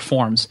minutes, he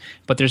performs.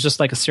 But there's just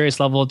a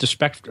serious level of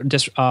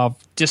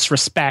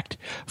disrespect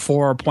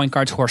for point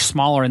guards who are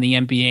smaller in the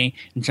NBA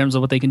in terms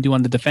of what they can do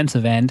on the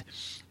defensive end.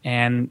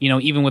 And,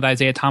 even with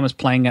Isaiah Thomas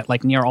playing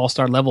at near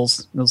all-star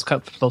levels those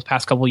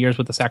past couple of years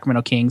with the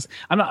Sacramento Kings,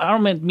 I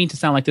don't mean to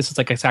sound like this is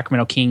a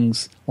Sacramento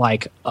Kings,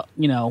 we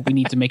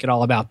need to make it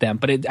all about them.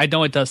 But I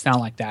know it does sound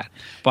like that.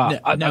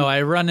 But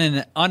I run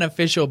an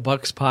unofficial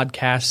Bucks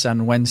podcast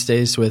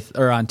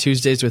on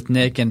Tuesdays with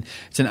Nick, and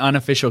it's an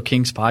unofficial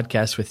Kings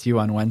podcast with you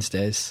on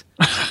Wednesdays.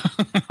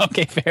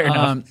 Okay, fair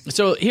enough.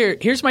 So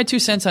here's my 2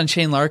 cents on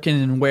Shane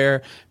Larkin and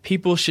where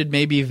people should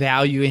maybe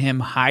value him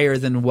higher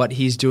than what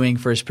he's doing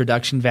for his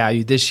production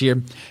value this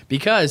year,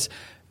 because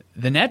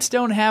the Nets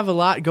don't have a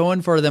lot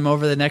going for them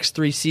over the next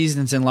 3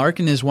 seasons, and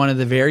Larkin is one of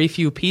the very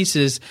few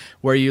pieces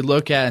where you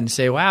look at and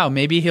say, wow,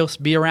 maybe he'll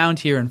be around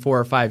here in 4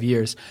 or 5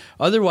 years.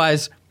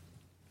 Otherwise,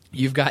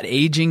 you've got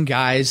aging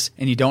guys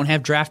and you don't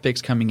have draft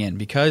picks coming in,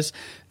 because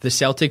the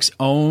Celtics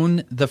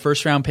own the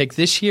first-round pick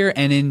this year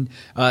and in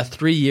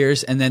 3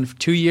 years, and then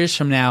 2 years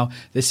from now,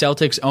 the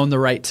Celtics own the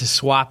right to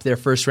swap their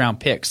first-round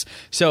picks.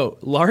 So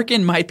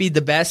Larkin might be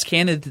the best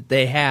candidate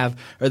they have,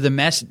 or the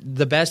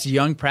best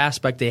young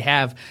prospect they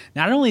have,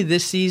 not only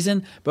this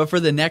season, but for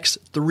the next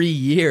 3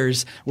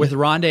 years, with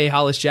Rondé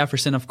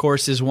Hollis-Jefferson, of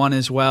course, is one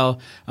as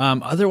well.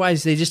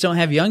 Otherwise, they just don't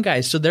have young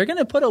guys. So they're going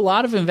to put a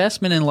lot of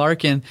investment in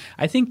Larkin.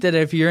 I think that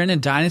if you're in a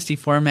dynasty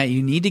format,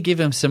 you need to give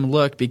him some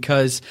look,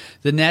 because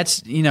the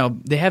Nets –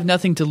 they have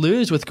nothing to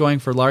lose with going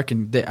for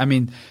Larkin. They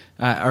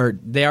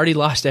already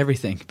lost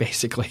everything,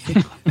 basically.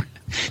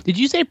 Did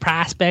you say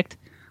prospect?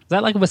 Is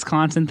that a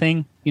Wisconsin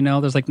thing?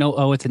 There's no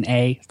O, it's an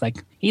A.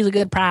 It's he's a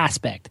good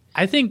prospect.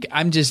 I think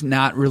I'm just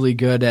not really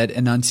good at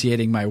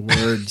enunciating my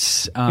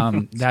words.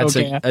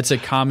 That's a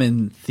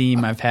common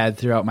theme I've had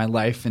throughout my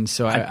life, and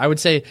so I would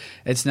say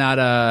it's not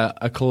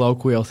a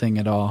colloquial thing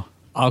at all.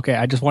 Okay,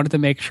 I just wanted to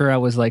make sure I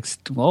was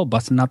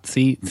busting up.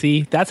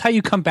 See, that's how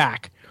you come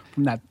back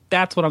from that.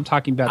 That's what I'm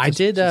talking about.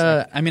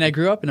 I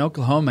grew up in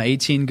Oklahoma,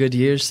 18 good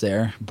years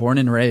there, born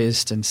and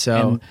raised, and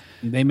so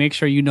they make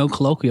sure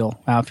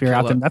colloquial if you're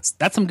out there.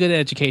 That's some good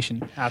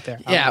education out there.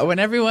 Yeah, when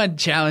everyone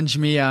challenged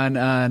me on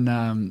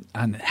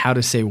how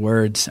to say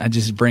words, I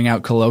just bring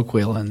out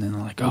colloquial, and then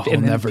I'll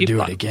never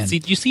do it again. See,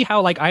 do you see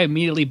how I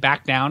immediately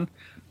back down?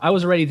 I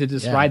was ready to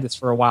just ride this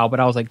for a while, but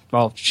I was like,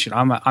 well, shoot,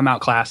 I'm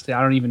outclassed.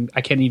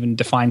 I can't even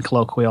define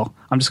colloquial.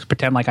 I'm just going to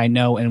pretend like I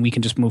know, and we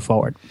can just move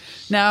forward.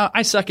 Now,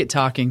 I suck at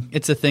talking.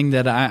 It's a thing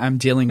that I'm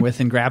dealing with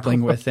and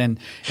grappling with, and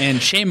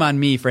shame on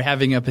me for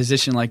having a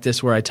position like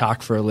this where I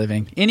talk for a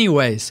living.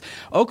 Anyways,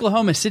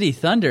 Oklahoma City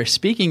Thunder,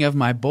 speaking of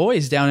my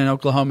boys down in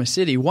Oklahoma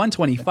City,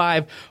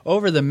 125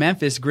 over the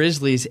Memphis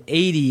Grizzlies,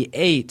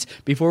 88.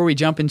 Before we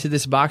jump into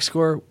this box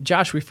score,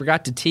 Josh, we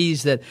forgot to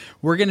tease that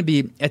we're going to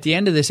be, at the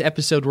end of this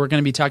episode, we're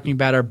going to be talking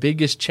about our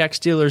biggest check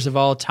stealers of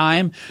all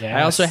time. Yes.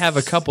 I also have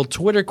a couple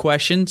Twitter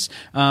questions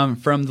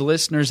from the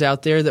listeners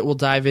out there that we'll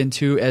dive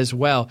into as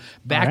well.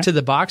 Back to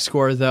the box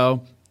score,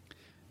 though.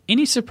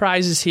 Any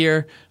surprises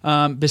here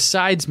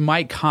besides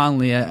Mike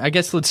Conley? I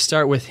guess let's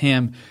start with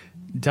him.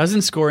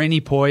 Doesn't score any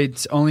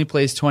points, only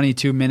plays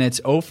 22 minutes,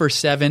 0 for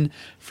 7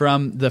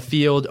 from the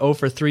field, 0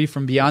 for 3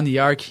 from beyond the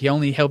arc. He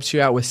only helps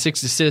you out with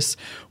 6 assists,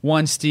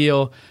 1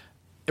 steal.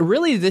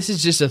 Really, this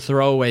is just a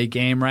throwaway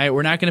game, right?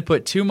 We're not going to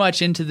put too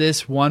much into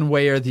this one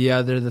way or the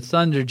other. The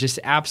Thunder just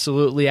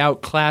absolutely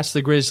outclassed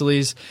the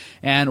Grizzlies,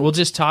 and we'll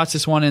just toss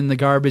this one in the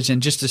garbage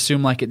and just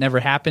assume like it never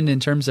happened in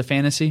terms of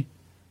fantasy.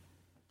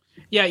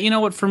 Yeah, you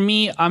know what? For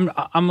me, I'm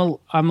a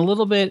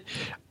little bit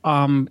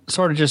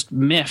sort of just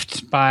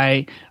miffed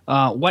by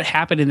what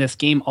happened in this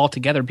game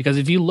altogether. Because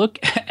if you look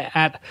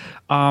at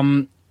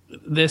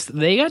this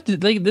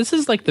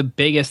is like the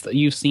biggest that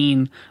you've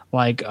seen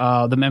like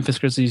the Memphis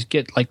Grizzlies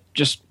get like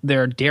just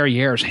their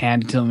derrieres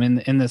handed to them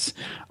in this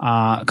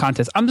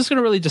contest. I'm just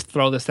gonna really just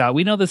throw this out.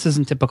 We know this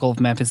isn't typical of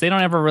Memphis. They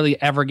don't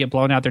ever get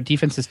blown out. Their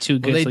defense is too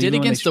good. Well, they did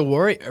against the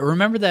Warriors.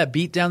 Remember that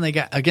beatdown they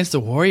got against the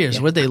Warriors?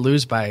 Yeah. What'd they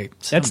lose by?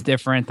 That's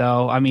different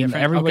though. I mean,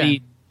 everybody.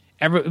 Okay.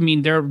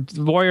 The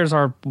Warriors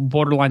are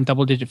borderline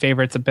double-digit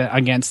favorites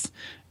against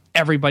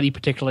everybody,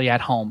 particularly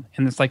at home,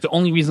 and it's like the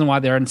only reason why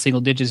they're in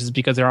single digits is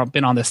because they've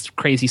been on this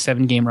crazy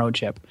 7-game road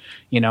trip,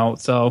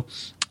 So,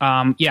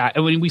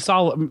 when we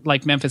saw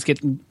like Memphis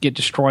get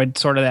destroyed,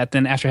 sort of that.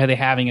 Then after they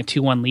having a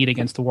 2-1 lead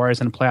against the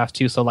Warriors in the playoffs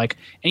too, so like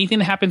anything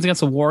that happens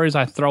against the Warriors,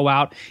 I throw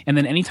out. And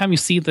then anytime you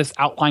see this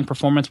outlying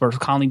performance where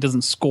Conley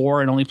doesn't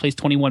score and only plays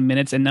 21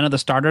 minutes, and none of the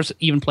starters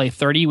even play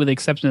 30, with the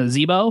exception of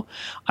Zebo,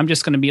 I'm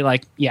just going to be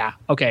like, yeah,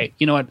 okay,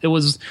 you know what? It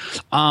was.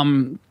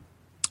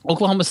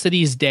 Oklahoma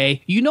City's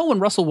day. When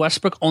Russell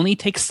Westbrook only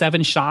takes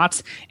 7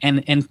 shots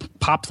and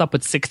pops up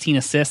with 16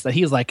 assists, that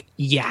he's like,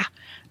 yeah,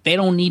 they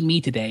don't need me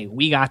today.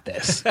 We got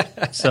this.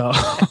 So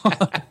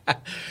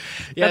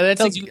that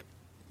tells you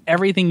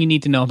everything you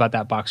need to know about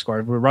that box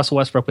score. Russell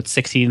Westbrook with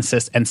 16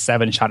 assists and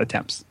 7 shot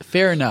attempts.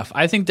 Fair enough.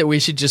 I think that we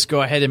should just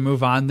go ahead and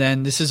move on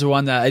then. This is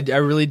one that I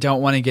really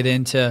don't want to get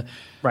into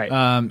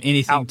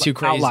anything too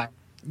crazy. Outlier.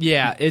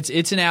 Yeah,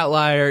 it's an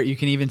outlier. You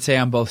can even say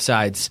on both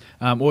sides.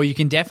 Well, you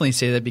can definitely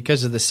say that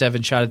because of the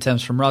 7 shot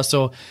attempts from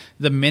Russell.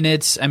 The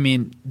minutes, I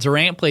mean,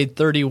 Durant played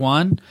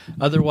 31.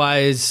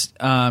 Otherwise,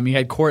 you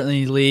had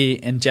Courtney Lee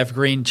and Jeff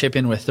Green chip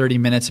in with 30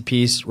 minutes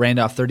apiece.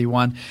 Randolph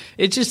 31.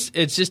 It's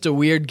just a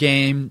weird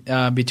game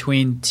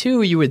between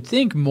two. You would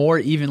think more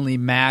evenly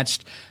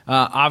matched.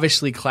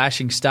 Obviously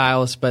clashing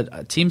styles,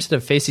 but teams that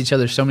have faced each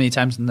other so many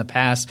times in the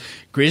past,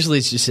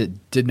 Grizzlies just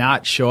did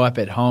not show up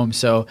at home.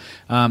 So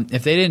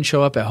if they didn't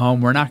show up at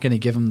home, we're not going to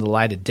give them the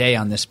light of day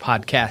on this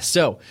podcast.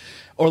 So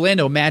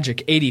Orlando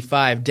Magic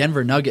 85,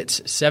 Denver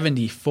Nuggets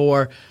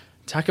 74.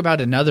 Talk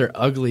about another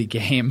ugly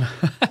game.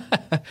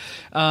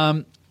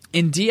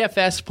 In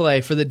DFS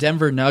play for the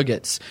Denver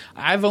Nuggets,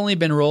 I've only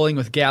been rolling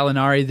with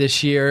Gallinari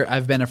this year.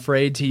 I've been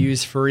afraid to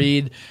use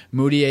Fareed.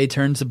 Mudiay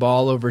turns the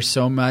ball over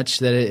so much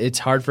that it's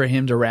hard for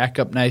him to rack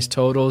up nice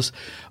totals.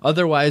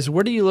 Otherwise,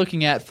 what are you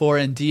looking at for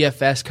in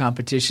DFS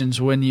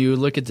competitions when you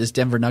look at this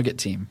Denver Nugget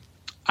team?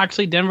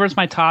 Actually, Denver's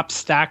my top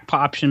stack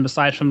option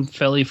besides from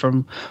Philly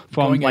from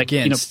going like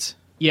against.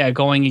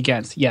 Going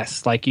against.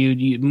 Yes, like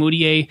you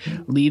Mudiay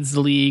leads the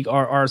league,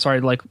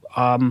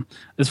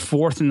 is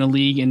fourth in the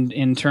league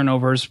in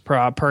turnovers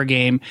per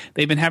game.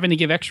 They've been having to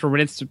give extra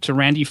minutes to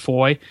Randy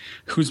Foye,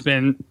 who's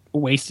been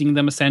wasting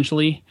them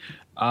essentially.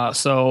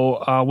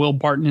 So Will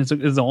Barton is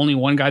the only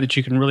one guy that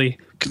you can really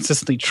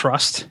consistently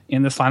trust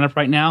in this lineup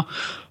right now.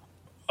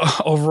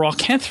 Overall,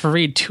 Kenneth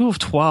Faried, 2 of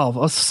 12.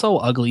 Oh, so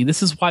ugly.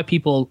 This is why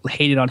people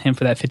hated on him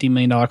for that $50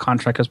 million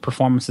contract, because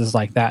performances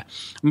like that.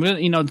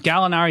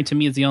 Gallinari to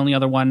me is the only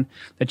other one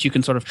that you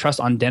can sort of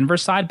trust on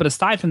Denver's side. But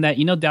aside from that,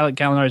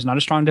 Gallinari is not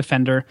a strong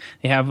defender.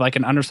 They have like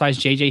an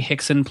undersized J.J.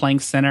 Hickson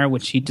playing center,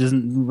 which he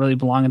doesn't really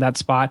belong in that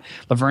spot.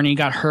 Lavergne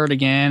got hurt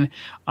again.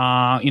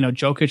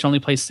 Jokic only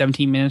plays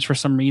 17 minutes for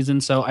some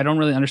reason. So I don't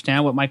really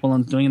understand what Mike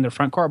Malone's doing in their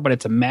front court, but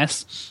it's a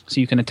mess.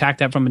 So you can attack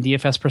that from a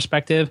DFS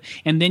perspective.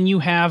 And then you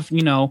have,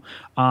 the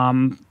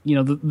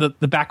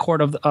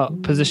backcourt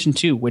of position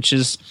 2, which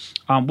is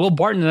Will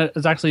Barton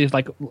is actually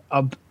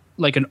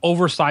like an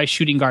oversized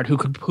shooting guard who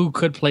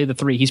could play the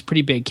 3. He's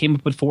pretty big, came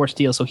up with 4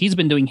 steals, so he's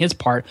been doing his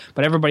part.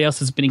 But everybody else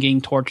has been getting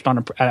torched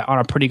on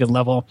a pretty good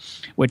level,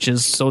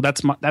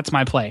 that's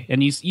my play.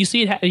 And you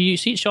see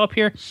it show up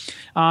here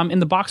in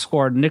the box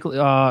score.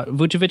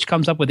 Vucevic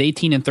comes up with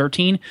 18 and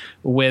 13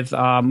 with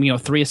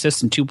 3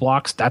 assists and 2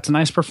 blocks. That's a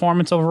nice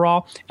performance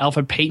overall.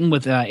 Elfrid Payton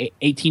with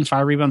 18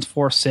 5 rebounds,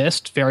 4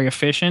 assists, very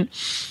efficient.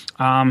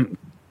 And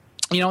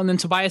then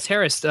Tobias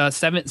Harris,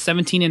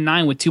 17 and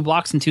 9 with 2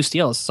 blocks and 2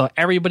 steals. So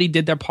everybody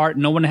did their part.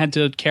 No one had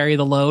to carry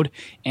the load,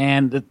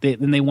 and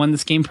they won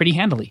this game pretty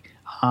handily.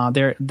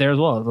 There as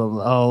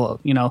well.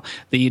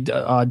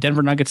 The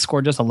Denver Nuggets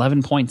scored just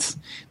 11 points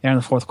there in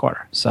the fourth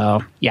quarter.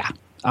 So yeah,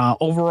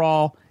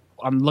 overall,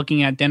 I'm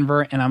looking at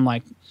Denver and I'm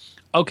like,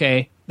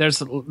 okay,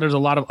 there's a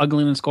lot of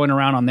ugliness going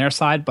around on their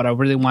side, but I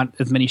really want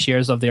as many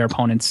shares of their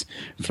opponents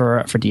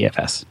for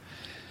DFS.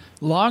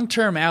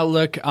 Long-term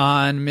outlook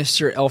on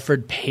Mr.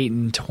 Elfrid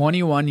Payton,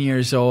 21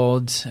 years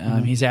old.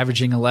 He's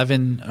averaging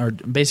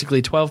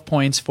 12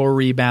 points, 4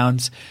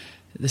 rebounds,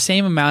 the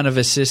same amount of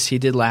assists he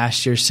did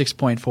last year,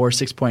 6.4,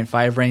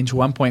 6.5 range,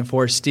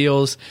 1.4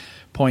 steals,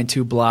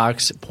 0.2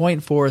 blocks,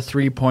 0.4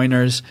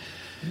 three-pointers.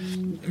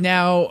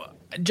 Now,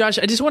 Josh,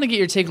 I just want to get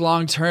your take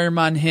long-term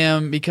on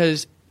him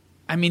because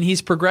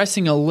he's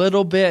progressing a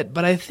little bit,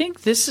 but I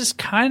think this is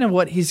kind of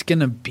what he's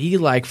going to be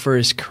like for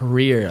his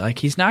career. Like,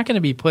 he's not going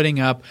to be putting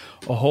up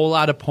a whole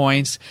lot of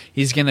points.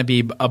 He's going to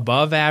be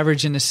above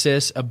average in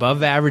assists,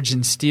 above average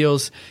in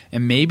steals,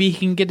 and maybe he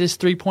can get his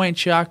three-point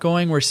shot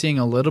going. We're seeing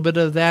a little bit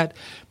of that,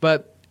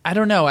 but I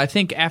don't know. I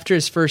think after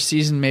his first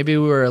season, maybe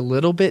we were a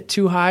little bit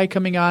too high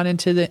coming on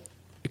into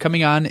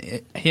coming on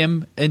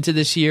him into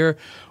this year,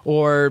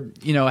 or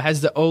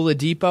has the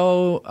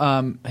Oladipo,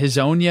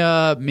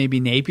 Hezonja, maybe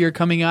Napier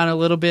coming on a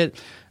little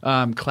bit,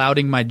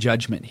 clouding my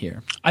judgment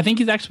here? I think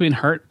he's actually been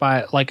hurt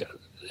by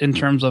in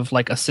terms of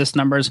assist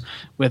numbers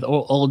with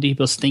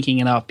Oladipo stinking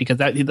it up, because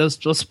that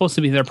was supposed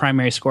to be their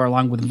primary scorer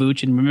along with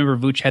Vooch, and remember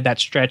Vooch had that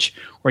stretch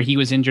where he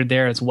was injured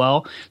there as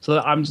well. So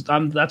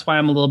that's why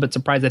I'm a little bit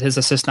surprised that his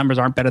assist numbers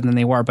aren't better than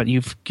they were. But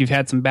you've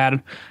had some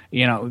bad,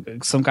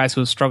 some guys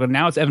who have struggled.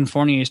 Now it's Evan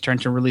Fournier's turn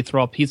to really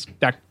throw up. He's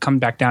come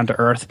back down to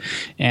earth,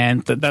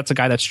 and that's a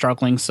guy that's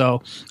struggling.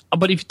 So,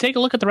 but if you take a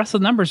look at the rest of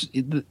the numbers,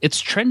 it's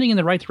trending in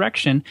the right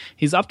direction.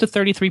 He's up to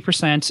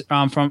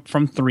 33%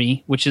 from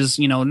three, which is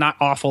not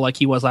awful like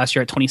he was last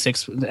year at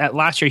 26.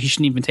 Last year he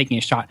shouldn't even been taking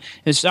a shot.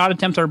 His shot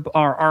attempts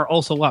are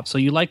also up. So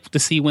you like to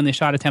see when the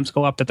shot attempts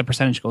go up that the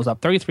percentage goes up.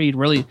 33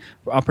 really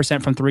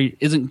percent from three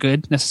isn't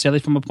good necessarily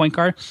from a point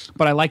guard,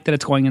 but I like that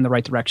it's going in the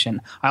right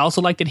direction. I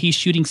also like that he's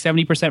shooting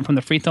 70% from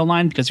the free throw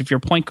line, because if you're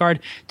a point guard,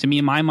 to me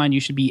in my mind you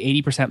should be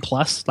 80%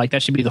 plus.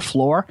 That should be the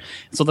floor.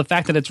 So the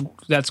fact that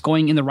that's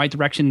going in the right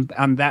direction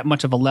on that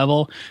much of a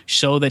level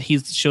shows that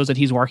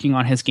he's working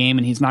on his game,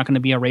 and he's not going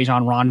to be a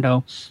Rajon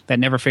Rondo that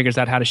never figures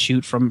out how to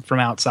shoot from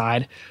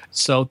outside.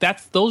 So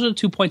those are the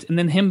 2 points, and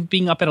then him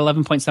being up at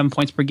 11.7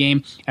 points per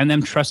game, and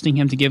them trusting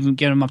him to get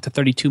him up to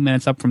 32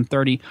 minutes up from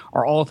 30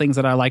 are all things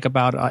that I like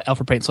about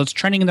Elfrid Payton. So it's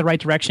trending in the right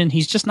direction.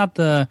 He's just not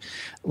the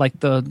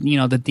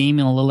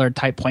Damian Lillard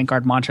type point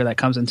guard monster that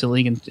comes into the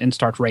league and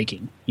starts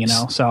raking.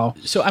 So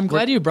I'm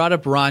glad you brought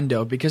up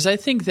Rondo, because I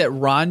think that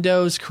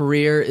Rondo's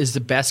career is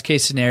the best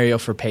case scenario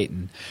for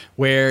Payton,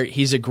 where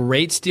he's a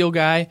great steal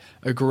guy,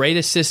 a great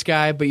assist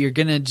guy, but you're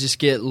going to just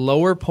get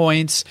lower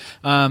points,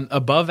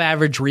 above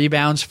average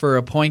rebounds for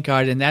a point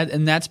guard, and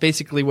that's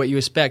basically what you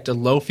expect. A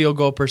low field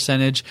goal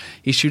percentage.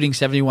 He's shooting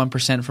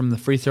 71% from the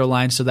free throw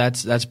line, so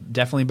that's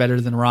definitely better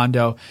than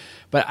Rondo.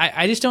 But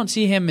I just don't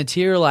see him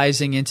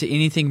materializing into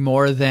anything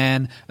more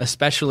than a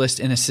specialist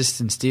in assists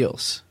and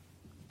steals.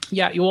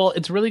 Yeah, well,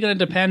 it's really going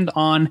to depend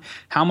on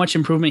how much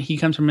improvement he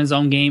comes from his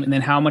own game, and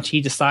then how much he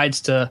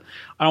decides to,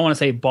 I don't want to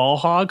say ball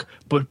hog,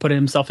 but put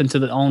himself into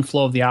the own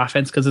flow of the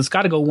offense, because it's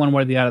got to go one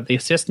way or the other. The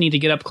assists need to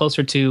get up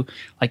closer to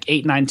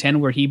 8, 9,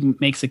 10, where he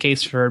makes the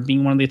case for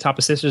being one of the top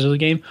assisters of the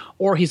game,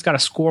 or he's got to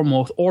score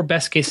both, or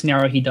best case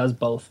scenario, he does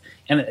both.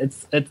 And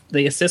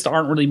the assists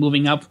aren't really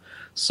moving up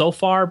so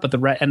far, but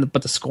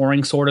the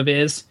scoring sort of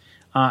is.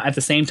 At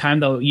the same time,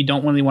 though, you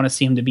don't really want to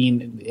see him to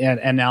be at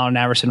Allen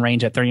Iverson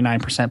range at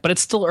 39%. But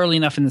it's still early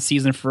enough in the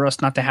season for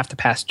us not to have to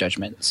pass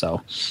judgment.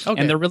 So,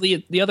 okay. And they're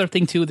really the other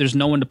thing too. There's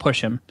no one to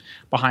push him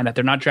behind that.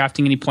 They're not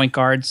drafting any point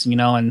guards, and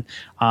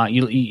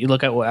you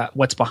look at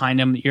what's behind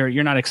him.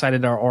 You're not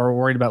excited or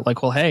worried about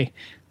hey,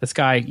 this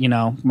guy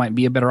might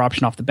be a better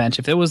option off the bench.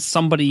 If it was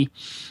somebody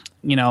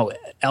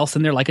else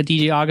in there, like a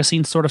DJ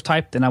Augustine sort of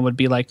type, then I would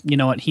be like,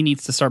 what, he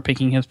needs to start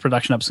picking his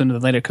production up sooner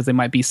than later, because they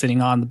might be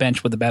sitting on the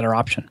bench with a better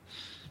option.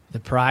 The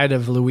pride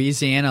of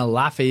Louisiana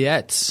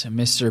Lafayette,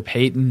 Mr.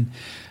 Payton.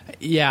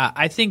 Yeah,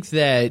 I think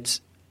that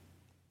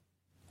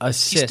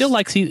assist.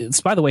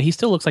 By the way, he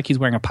still looks like he's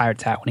wearing a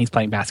Pirates hat when he's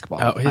playing basketball.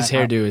 Oh, his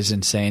hairdo is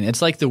insane.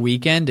 It's like The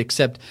Weeknd,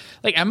 except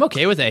I'm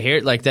okay with that hair,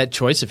 that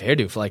choice of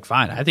hairdo.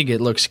 Fine, I think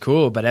it looks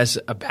cool. But as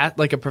a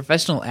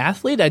professional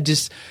athlete, I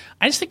just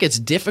think it's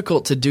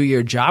difficult to do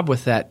your job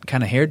with that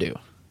kind of hairdo.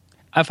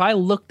 If I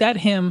looked at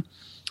him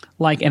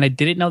and I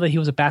didn't know that he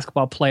was a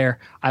basketball player,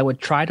 I would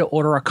try to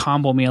order a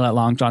combo meal at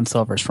Long John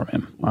Silver's from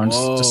him. I'm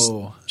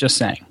just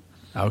saying.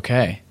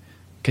 Okay.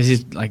 Because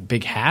he's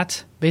big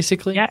hat,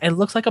 basically? Yeah, it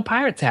looks like a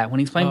Pirates hat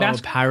when he's playing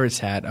basketball. Pirates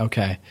hat,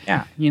 okay.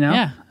 Yeah,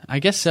 Yeah, I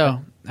guess so.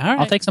 All right.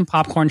 I'll take some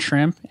popcorn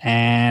shrimp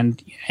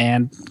and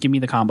give me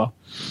the combo.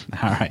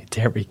 All right,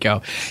 there we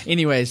go.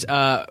 Anyways,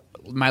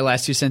 my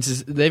last 2 cents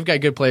is they've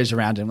got good players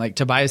around him, like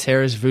Tobias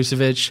Harris,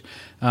 Vucevic,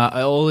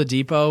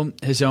 Oladipo,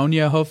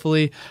 Hezonja,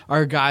 hopefully,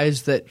 are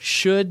guys that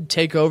should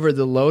take over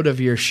the load of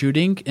your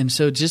shooting. And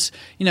so just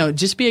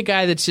be a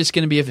guy that's just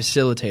going to be a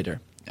facilitator.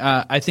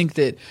 I think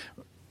that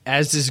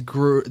as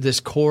this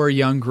core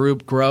young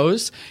group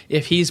grows,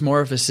 if he's more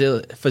of a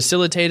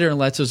facilitator and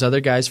lets those other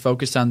guys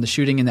focus on the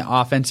shooting and the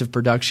offensive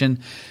production,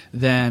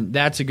 then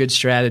that's a good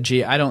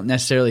strategy. I don't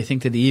necessarily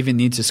think that he even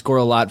needs to score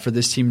a lot for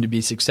this team to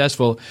be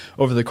successful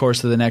over the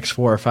course of the next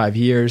 4 or 5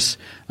 years.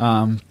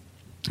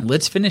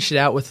 Let's finish it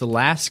out with the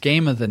last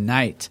game of the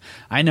night.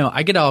 I know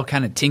I get all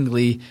kind of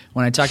tingly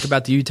when I talk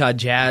about the Utah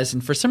Jazz,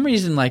 and for some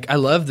reason, I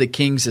love the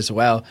Kings as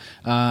well.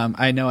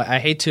 I know I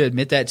hate to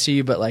admit that to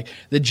you, but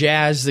the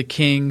Jazz, the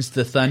Kings,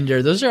 the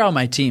Thunder, those are all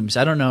my teams.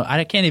 I don't know.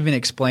 I can't even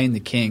explain the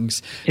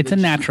Kings. It's a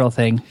natural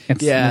thing.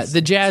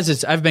 The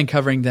Jazz, I've been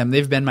covering them.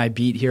 They've been my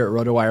beat here at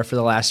RotoWire for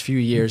the last few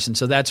years, and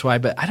so that's why.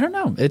 But I don't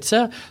know. It's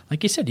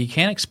like you said, you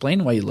can't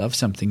explain why you love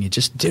something. You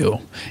just do.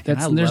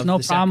 There's no problem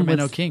with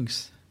Sacramento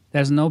Kings.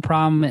 There's no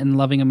problem in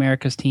loving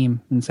America's team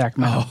in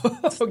Sacramento.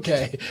 Oh,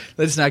 okay.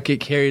 Let's not get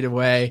carried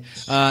away.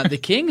 The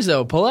Kings,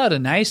 though, pull out a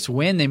nice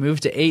win. They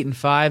moved to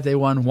 8-5. They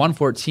won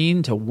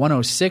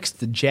 114-106.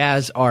 The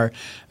Jazz are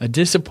a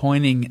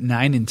disappointing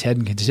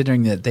 9-10,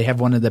 considering that they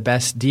have one of the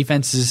best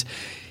defenses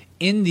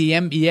in the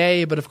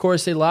NBA, but of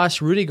course they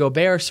lost Rudy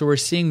Gobert, so we're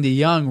seeing the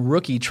young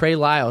rookie Trey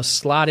Lyles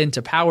slot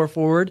into power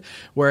forward,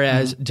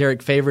 whereas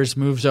Derek Favors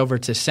moves over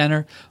to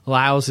center.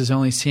 Lyles is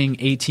only seeing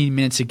 18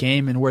 minutes a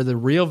game, and where the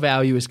real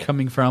value is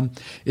coming from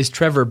is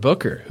Trevor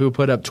Booker, who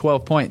put up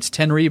 12 points,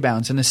 10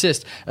 rebounds, an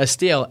assist, a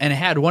steal, and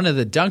had one of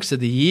the dunks of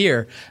the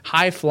year,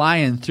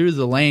 high-flying through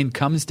the lane,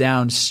 comes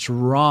down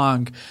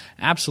strong,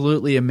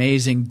 absolutely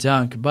amazing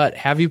dunk. But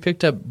have you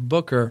picked up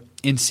Booker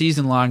in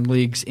season-long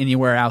leagues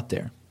anywhere out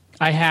there?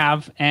 I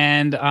have,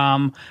 and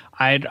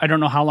I don't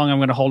know how long I'm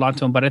going to hold on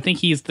to him, but I think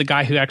he's the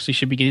guy who actually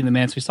should be getting the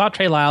minutes. We saw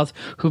Trey Lyles,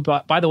 who,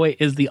 by the way,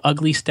 is the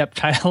ugly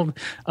stepchild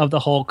of the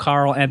whole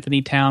Karl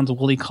Anthony Towns,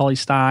 Willie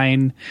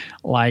Cauley-Stein,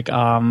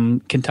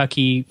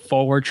 Kentucky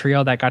forward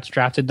trio that got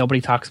drafted.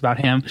 Nobody talks about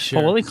him. Sure.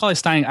 But Willie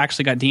Cauley-Stein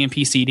actually got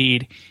DNP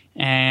CD'd.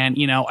 And,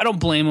 I don't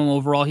blame him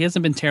overall. He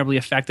hasn't been terribly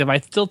effective. I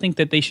still think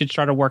that they should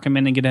try to work him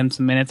in and get him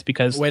some minutes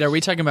because... Wait, are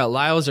we talking about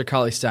Lyles or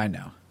Cauley-Stein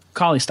now?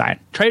 Cauley-Stein.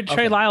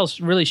 Trey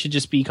Lyles really should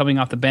just be coming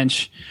off the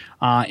bench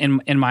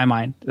in my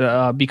mind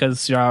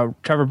because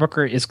Trevor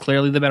Booker is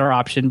clearly the better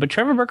option. But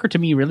Trevor Booker to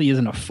me really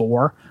isn't a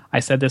 4. I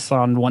said this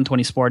on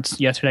 120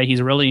 Sports yesterday.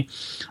 He's really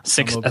a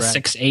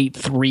 6'8",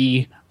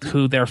 3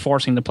 who they're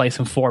forcing to play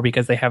some 4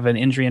 because they have an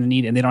injury and a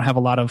need and they don't have a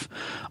lot of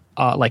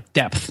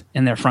depth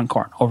in their front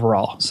court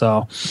overall.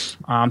 So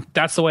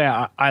that's the way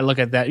I look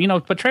at that.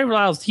 But Trey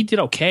Lyles, he did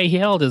okay. He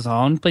held his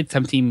own, played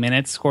 17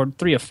 minutes, scored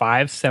 3 of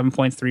 5, 7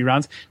 points, 3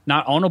 rounds.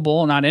 Not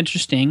ownable, not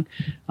interesting.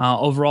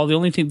 Overall, the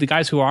only thing, the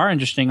guys who are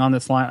interesting on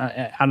this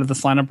line out of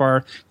this lineup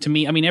are, to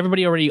me,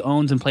 everybody already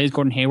owns and plays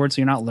Gordon Hayward,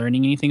 so you're not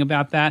learning anything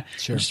about that.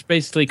 Sure. Which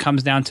basically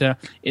comes down to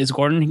is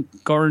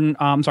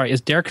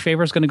Derek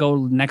Favors going to go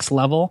next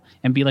level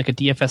and be like a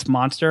DFS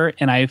monster?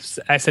 And I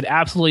said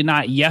absolutely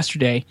not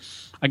yesterday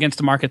against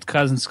DeMarcus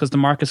Cousins because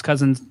DeMarcus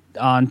Cousins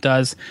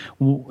does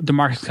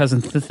DeMarcus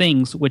Cousins the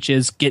things, which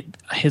is get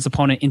his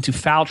opponent into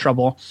foul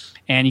trouble.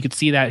 And you could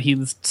see that he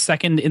was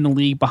second in the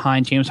league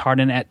behind James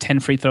Harden at 10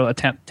 free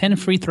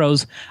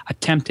throws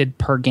attempted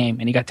per game.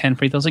 And he got 10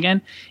 free throws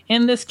again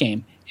in this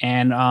game.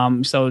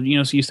 And so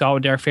you saw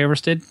what Derek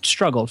Favors did.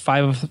 Struggled.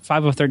 5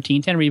 of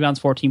 13, 10 rebounds,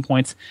 14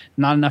 points.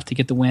 Not enough to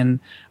get the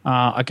win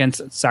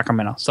against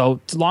Sacramento.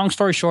 So long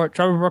story short,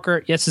 Trevor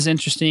Booker, yes, is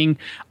interesting.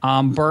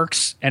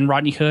 Burks and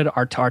Rodney Hood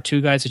are 2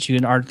 guys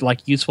that are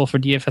useful for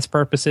DFS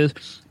purposes.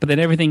 But then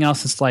everything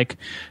else is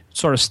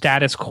sort of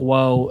status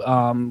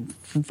quo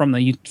from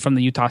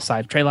the Utah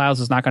side. Trey Lyles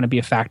is not going to be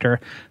a factor.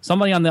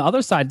 Somebody on the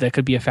other side that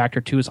could be a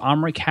factor too is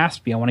Omri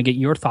Caspi. I want to get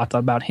your thoughts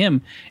about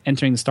him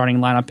entering the starting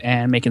lineup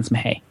and making some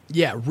hay.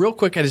 Yeah, real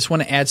quick, I just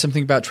want to add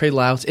something about Trey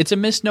Lyles. It's a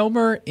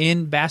misnomer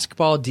in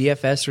basketball,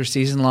 DFS, or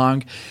season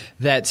long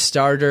that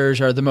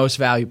starters are the most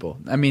valuable.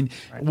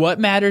 What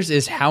matters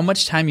is how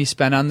much time you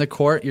spend on the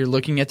court. You're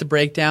looking at the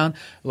breakdown.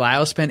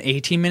 Lyles spent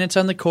 18 minutes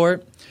on the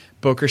court.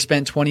 Booker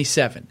spent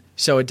 27.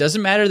 So it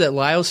doesn't matter that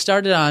Lyles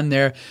started on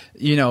there.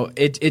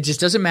 It just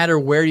doesn't matter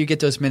where you get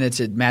those minutes.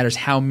 It matters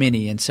how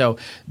many. And so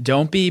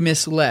don't be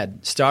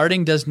misled.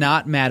 Starting does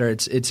not matter.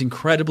 It's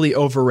incredibly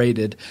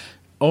overrated.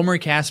 Omri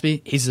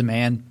Caspi, he's the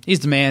man.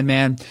 He's the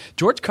man.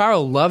 George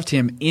Karl loved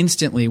him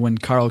instantly when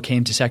Karl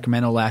came to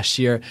Sacramento last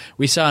year.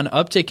 We saw an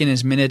uptick in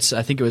his minutes.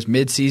 I think it was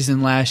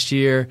midseason last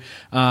year.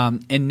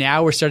 And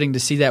now we're starting to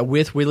see that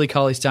with Willie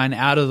Cauley-Stein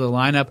out of the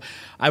lineup.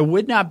 I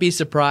would not be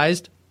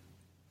surprised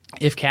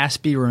if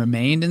Caspi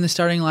remained in the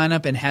starting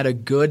lineup and had a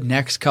good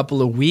next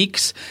couple of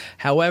weeks.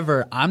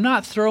 However, I'm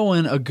not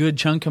throwing a good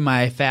chunk of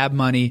my fab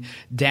money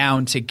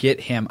down to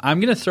get him. I'm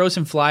going to throw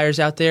some flyers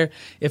out there.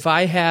 If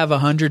I have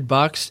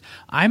 $100,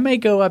 I may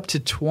go up to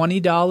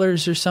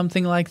 $20 or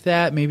something like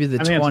that. Maybe the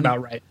 20. That's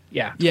about right.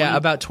 Yeah. Yeah,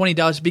 about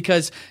 $20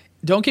 because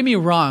don't get me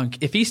wrong.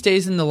 If he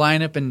stays in the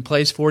lineup and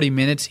plays 40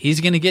 minutes,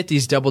 he's going to get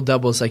these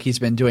double-doubles like he's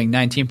been doing.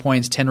 19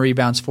 points, 10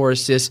 rebounds, 4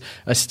 assists,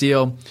 a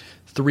steal,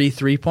 3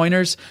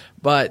 3-pointers.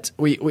 But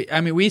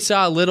we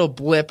saw a little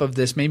blip of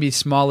this, maybe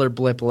smaller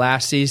blip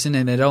last season,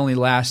 and it only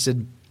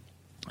lasted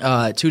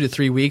 2 to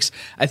 3 weeks.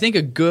 I think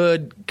a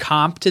good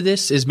comp to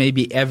this is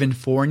maybe Evan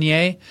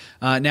Fournier.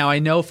 Now, I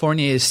know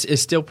Fournier is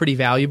still pretty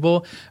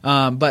valuable,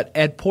 but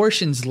at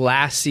portions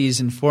last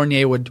season,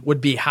 Fournier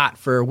would be hot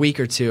for a week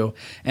or two,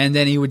 and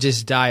then he would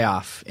just die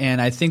off. And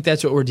I think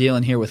that's what we're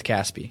dealing here with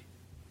Caspi.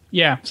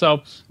 Yeah,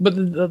 but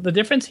the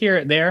difference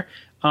there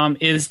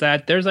is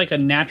that there's a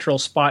natural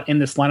spot in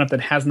this lineup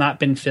that has not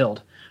been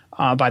filled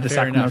by the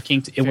Sacramento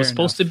Kings. It was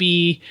supposed to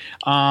be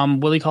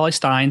Willie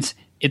Cauley-Stein's.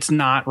 It's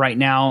not right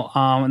now.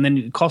 And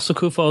then Kosta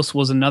Koufos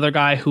was another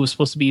guy who was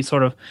supposed to be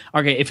sort of,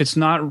 okay, if it's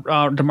not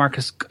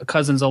DeMarcus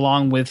Cousins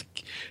along with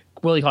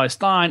Willie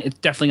Cauley-Stein, it's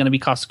definitely going to be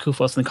Kosta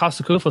Koufos. And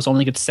Kosta Koufos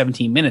only gets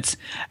 17 minutes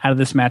out of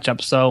this matchup.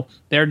 So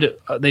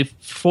they've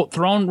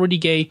thrown Rudy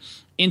Gay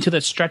into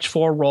the stretch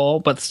 4 role,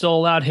 but still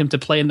allowed him to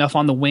play enough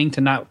on the wing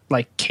to not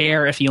like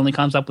care if he only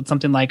comes up with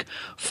something like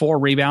 4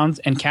 rebounds.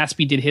 And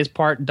Caspi did his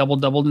part,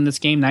 doubled in this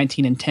game,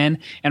 19 and 10.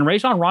 And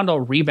Rajon Rondo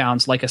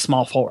rebounds like a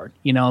small forward.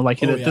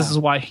 This is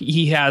why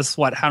he has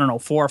 4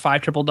 or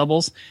 5 triple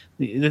doubles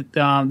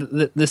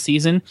this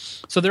season.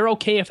 So they're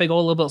okay if they go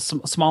a little bit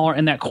smaller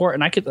in that court.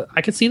 And I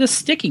could see this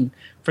sticking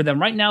for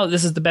them right now.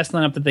 This is the best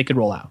lineup that they could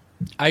roll out.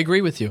 I agree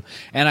with you,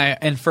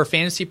 and for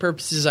fantasy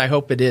purposes, I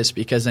hope it is,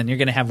 because then you're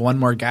going to have one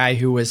more guy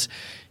who was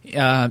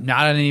not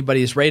on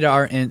anybody's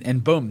radar,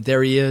 and boom,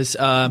 there he is.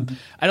 I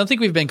don't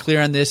think we've been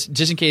clear on this.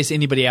 Just in case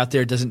anybody out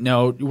there doesn't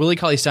know, Willie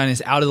Cauley-Stein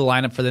is out of the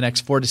lineup for the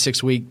next 4 to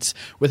 6 weeks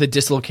with a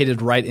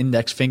dislocated right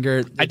index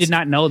finger. I did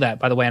not know that,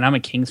 by the way, and I'm a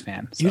Kings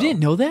fan. So. You didn't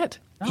know that?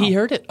 No. He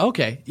heard it?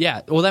 Okay,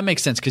 yeah. Well, that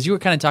makes sense, because you were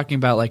kind of talking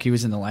about like he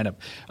was in the lineup.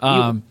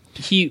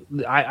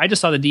 I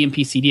just saw the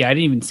DMP CD. I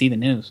didn't even see the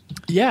news.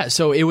 Yeah,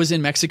 so it was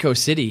in Mexico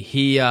City.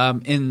 He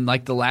in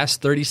like the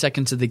last 30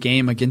 seconds of the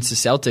game against the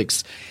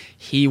Celtics,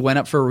 he went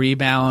up for a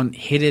rebound,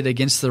 hit it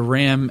against the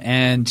rim,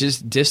 and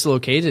just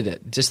dislocated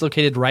it.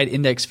 Dislocated right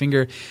index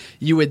finger.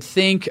 You would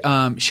think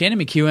Shannon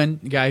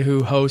McEwen, the guy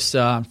who hosts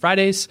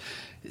Fridays,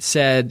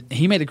 said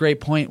he made a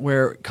great point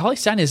where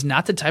Cauley-Stein is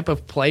not the type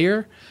of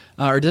player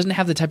or doesn't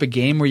have the type of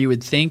game where you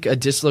would think a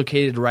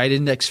dislocated right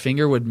index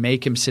finger would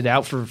make him sit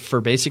out for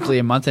basically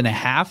a month and a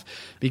half.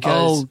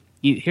 Because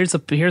here's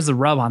the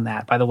rub on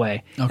that, by the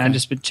way. Okay. And I've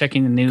just been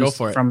checking the news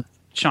from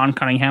Sean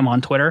Cunningham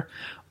on Twitter.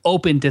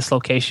 Open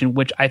dislocation,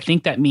 which I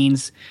think that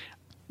means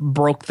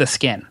broke the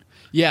skin.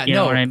 Yeah, you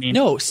know what I mean?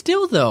 No,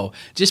 still though,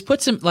 just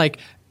put some like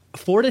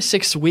 4 to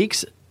 6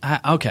 weeks.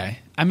 Okay.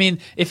 I mean,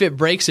 if it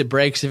breaks, it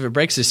breaks. If it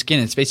breaks the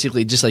skin, it's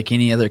basically just like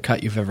any other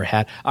cut you've ever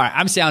had. All right,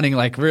 I'm sounding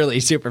like really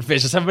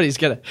superficial. Somebody's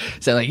going to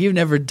say like, you've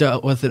never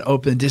dealt with an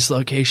open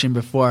dislocation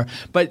before.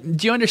 But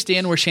do you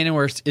understand where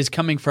Shannon is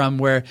coming from,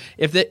 where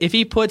if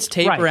he puts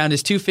tape around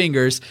his 2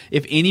 fingers,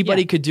 if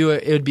anybody could do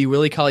it, it would be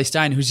Willie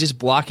Cauley-Stein, who's just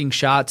blocking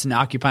shots and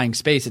occupying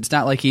space. It's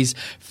not like he's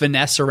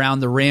finesse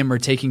around the rim or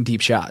taking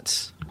deep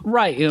shots.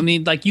 Right. I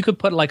mean, like you could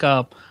put like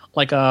a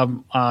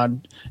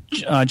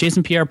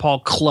Jason Pierre-Paul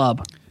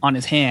club on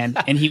his hand,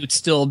 and he would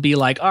still be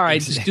like, all right,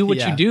 just do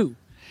what you do. You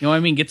know what I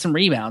mean? Get some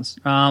rebounds.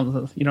 You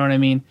know what I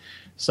mean?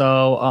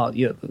 So,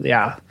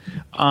 yeah.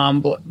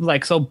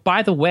 So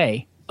by the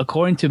way,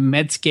 according to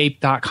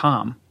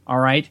Medscape.com, all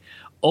right,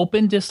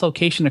 open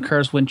dislocation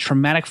occurs when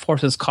traumatic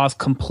forces cause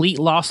complete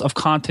loss of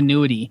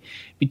continuity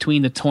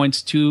between the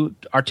joint's 2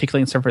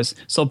 articulating surfaces.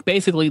 So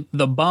basically,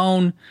 the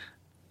bone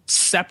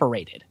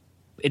separated.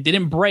 It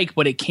didn't break,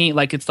 but it came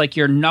it's like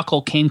your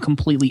knuckle came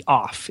completely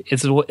off.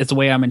 It's the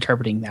way I'm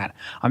interpreting that.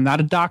 I'm not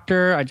a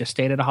doctor. I just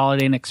stayed at a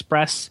Holiday Inn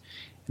Express,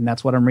 and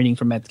that's what I'm reading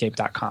from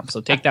Medscape.com.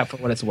 So take that for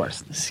what it's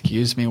worth.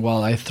 Excuse me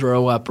while I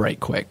throw up right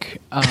quick.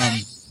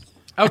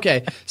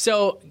 Okay,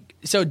 so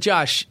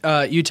Josh,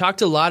 you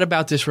talked a lot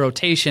about this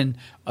rotation,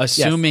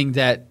 assuming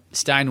that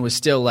Stein was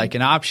still like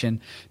an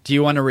option. Do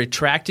you want to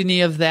retract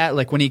any of that?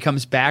 Like when he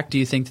comes back, do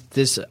you think that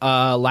this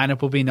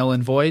lineup will be null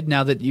and void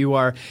now that you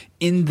are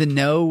in the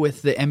know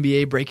with the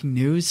NBA breaking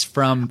news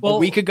from a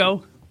week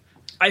ago?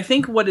 I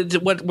think what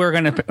we're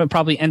going to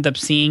probably end up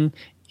seeing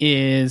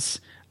is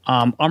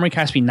Omri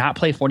Caspi not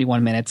play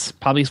 41 minutes,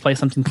 probably play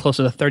something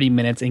closer to 30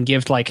 minutes and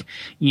give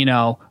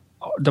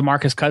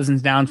DeMarcus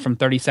Cousins down from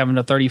 37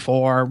 to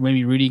 34,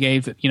 maybe Rudy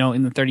Gay,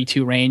 in the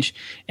 32 range,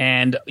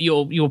 and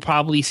you'll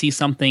probably see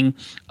something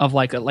of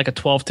like a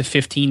 12 to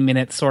 15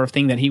 minute sort of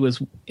thing that he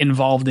was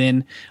involved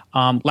in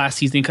last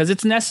season, because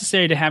it's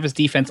necessary to have his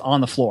defense on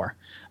the floor.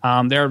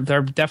 They're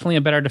definitely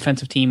a better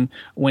defensive team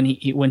when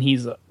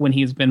he's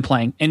been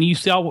playing, and you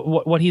saw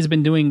what he's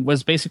been doing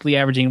was basically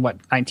averaging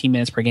 19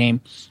 minutes per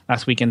game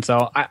last weekend.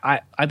 So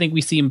I think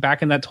we see him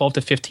back in that 12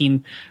 to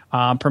 15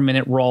 per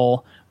minute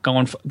role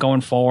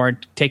going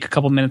forward. Take a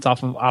couple minutes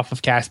off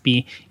of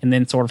Caspi, and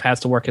then sort of has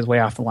to work his way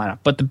off the lineup.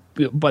 But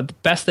the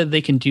best that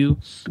they can do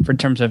for in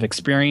terms of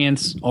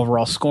experience,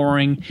 overall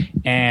scoring,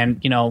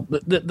 and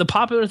the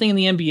popular thing in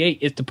the NBA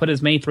is to put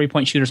as many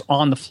 3-point shooters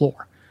on the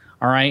floor.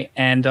 All right,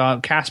 and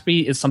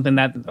Caspi is something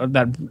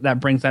that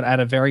brings that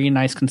at a very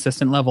nice,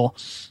 consistent level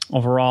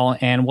overall.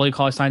 And Willie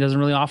Cauley-Stein doesn't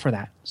really offer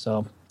that.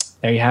 So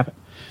there you have it.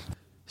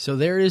 So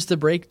there is the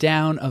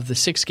breakdown of the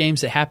 6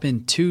 games that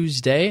happened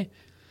Tuesday.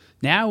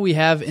 Now we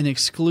have an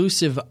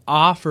exclusive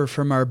offer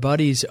from our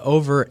buddies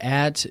over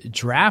at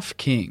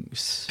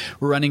DraftKings.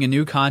 We're running a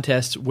new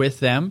contest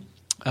with them.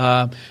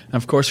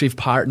 Of course, we've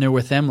partnered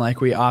with them like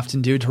we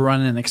often do to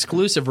run an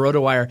exclusive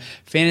RotoWire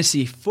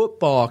fantasy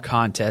football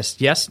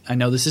contest. Yes, I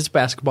know this is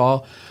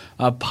basketball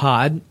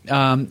pod.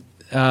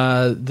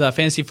 The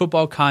fantasy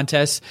football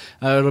contest,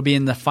 it'll be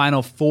in the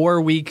final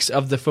 4 weeks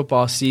of the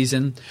football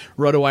season.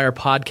 RotoWire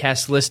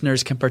podcast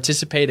listeners can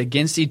participate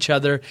against each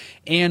other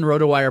and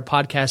RotoWire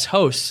podcast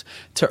hosts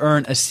to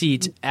earn a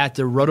seat at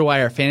the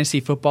RotoWire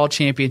Fantasy Football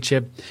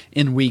Championship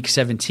in Week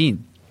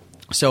 17.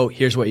 So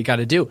here's what you got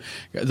to do.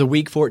 The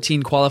Week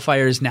 14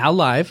 qualifier is now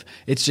live.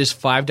 It's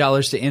just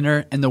 $5 to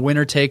enter, and the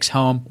winner takes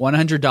home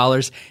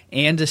 $100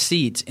 and a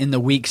seat in the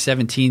Week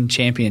 17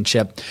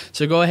 championship.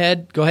 So go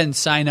ahead and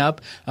sign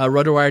up.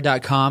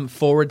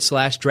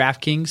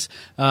 Rotowire.com/DraftKings.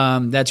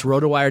 That's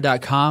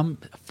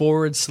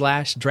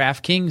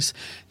Rotowire.com/DraftKings.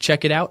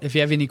 Check it out. If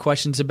you have any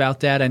questions about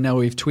that, I know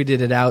we've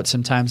tweeted it out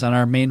sometimes on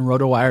our main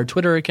RotoWire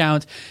Twitter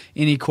account.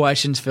 Any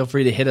questions, feel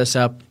free to hit us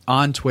up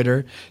on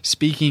Twitter.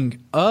 Speaking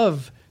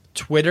of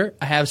Twitter,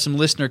 I have some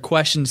listener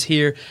questions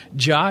here.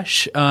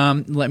 Josh,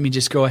 let me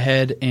just go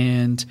ahead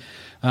and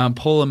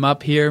pull them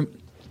up here.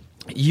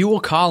 Ewell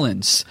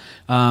Collins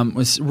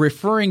was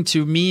referring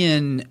to me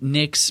and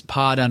Nick's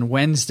pod on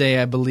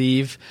Wednesday, I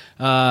believe.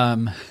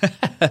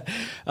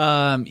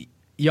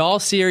 Y'all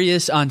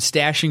serious on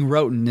stashing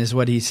Roten is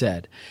what he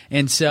said.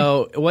 And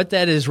so what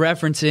that is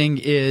referencing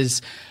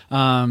is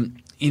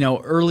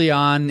early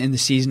on in the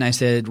season, I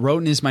said,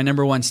 Roten is my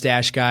number one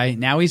stash guy.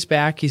 Now he's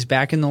back. He's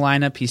back in the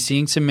lineup. He's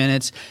seeing some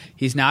minutes.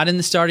 He's not in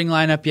the starting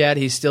lineup yet.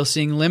 He's still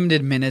seeing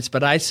limited minutes.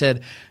 But I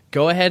said,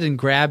 go ahead and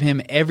grab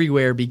him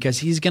everywhere because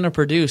he's going to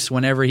produce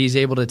whenever he's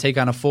able to take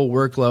on a full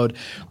workload.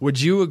 Would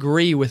you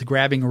agree with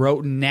grabbing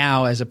Roten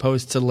now as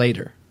opposed to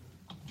later?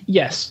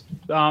 Yes,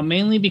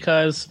 mainly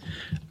because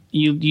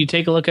you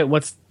take a look at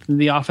what's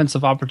the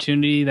offensive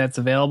opportunity that's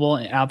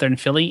available out there in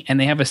Philly, and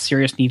they have a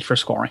serious need for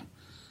scoring.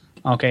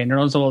 Okay,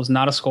 Nerlens Noel is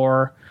not a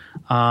scorer.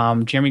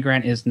 Jeremy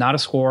Grant is not a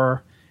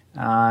scorer.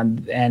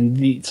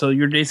 So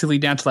you're basically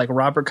down to like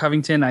Robert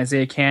Covington,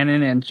 Isaiah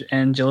Cannon,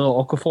 and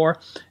Jahlil Okafor.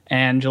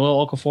 And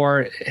Jahlil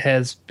Okafor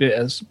has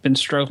been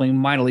struggling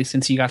mightily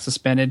since he got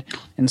suspended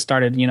and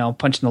started,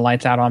 punching the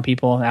lights out on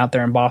people out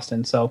there in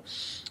Boston. So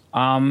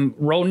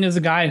Roten is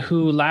a guy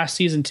who last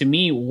season to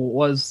me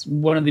was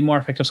one of the more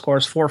effective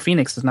scorers for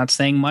Phoenix. It's not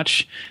saying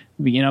much,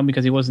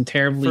 because he wasn't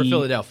terribly for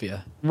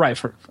Philadelphia.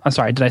 Right. I'm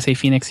sorry. Did I say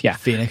Phoenix? Yeah.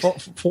 Phoenix.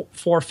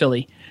 For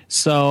Philly.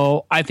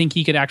 So I think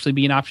he could actually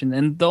be an option.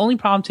 And the only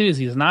problem too is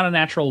he's not a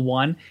natural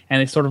one,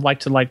 and they sort of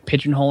like to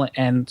pigeonhole it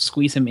and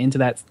squeeze him into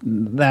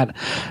that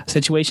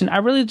situation. I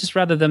really just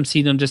rather them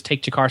see them just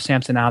take Jakar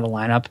Sampson out of the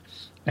lineup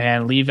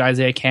and leave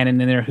Isaiah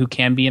Cannon in there, who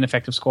can be an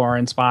effective scorer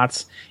in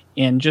spots,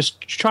 and just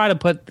try to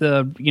put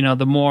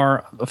the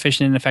more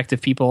efficient and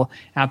effective people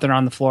out there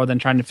on the floor than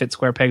trying to fit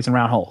square pegs in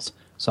round holes.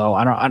 So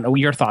I don't know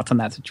your thoughts on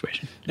that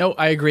situation. No,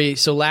 I agree.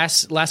 So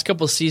last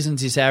couple of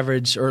seasons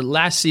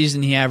last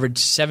season he averaged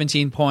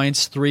 17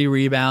 points, 3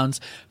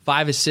 rebounds,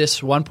 5 assists,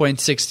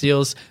 1.6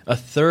 steals, a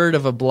third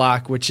of a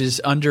block, which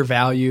is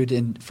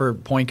undervalued for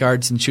point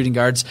guards and shooting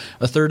guards.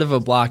 A third of a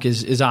block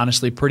is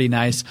honestly pretty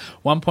nice.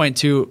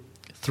 1.2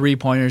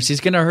 3-pointers. He's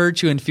going to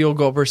hurt you in field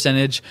goal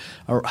percentage,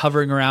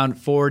 hovering around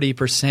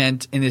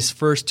 40%. In his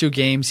first 2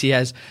 games, he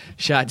has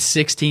shot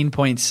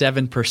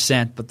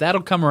 16.7%, but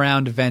that'll come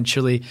around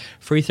eventually.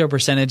 Free throw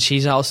percentage,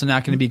 he's also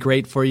not going to be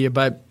great for you,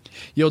 but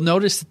you'll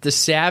notice that the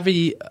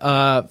savvy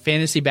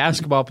fantasy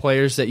basketball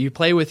players that you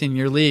play with in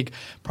your league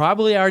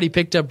probably already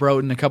picked up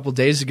Roten a couple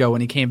days ago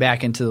when he came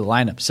back into the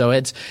lineup. So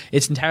it's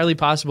entirely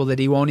possible that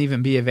he won't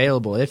even be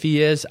available. If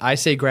he is, I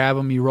say grab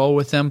him, you roll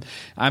with him.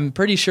 I'm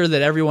pretty sure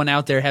that everyone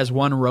out there has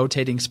one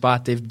rotating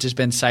spot they've just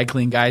been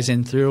cycling guys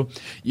in through.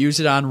 Use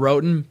it on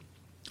Roten.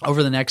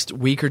 Over the next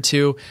week or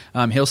two,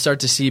 he'll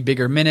start to see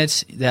bigger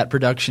minutes. That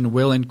production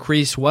will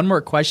increase. One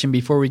more question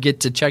before we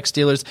get to check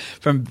Steelers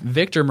from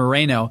Victor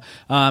Moreno.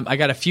 I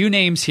got a few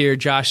names here,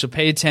 Josh, so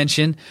pay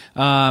attention.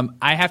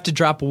 I have to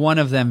drop one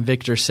of them,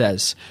 Victor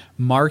says.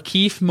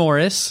 Markieff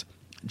Morris,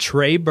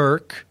 Trey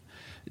Burke,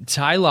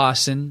 Ty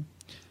Lawson,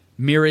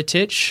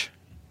 Mirotic,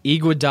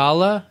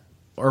 Iguodala,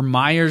 or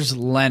Myers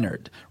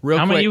Leonard.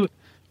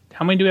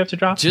 How many do we have to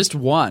drop? Just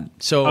one.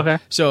 So, okay.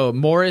 So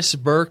Morris,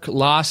 Burke,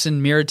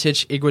 Lawson,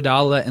 Mirotic,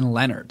 Iguodala, and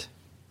Leonard.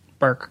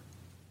 Burke.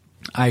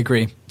 I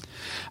agree.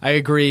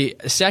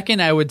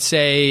 Second, I would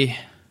say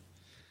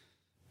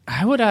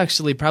I would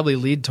actually probably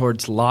lead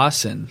towards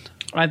Lawson.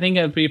 I think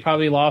it would be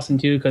probably Lawson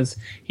too, because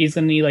he's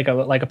going to need like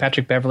a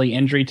Patrick Beverley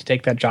injury to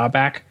take that job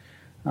back.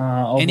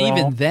 Overall. And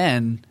even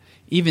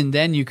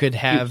then, you could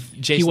have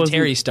Jason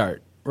Terry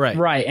start.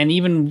 Right. And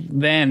even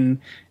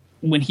then,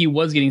 when he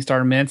was getting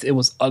starter minutes, it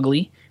was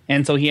ugly.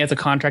 And so he has a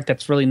contract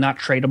that's really not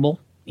tradable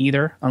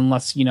either,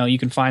 unless, you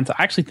can find. So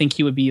I actually think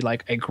he would be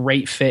like a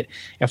great fit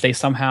if they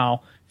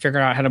somehow figure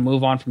out how to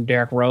move on from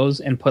Derrick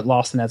Rose and put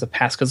Lawson as a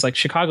pass. Because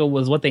Chicago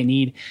was what they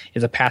need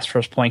is a pass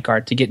first point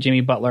guard to get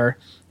Jimmy Butler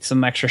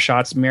some extra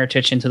shots,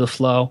 Mirotic into the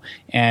flow,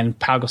 and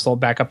Pau Gasol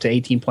back up to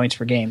 18 points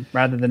per game,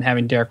 rather than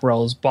having Derrick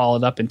Rose ball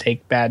it up and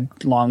take bad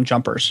long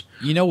jumpers.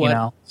 You know what?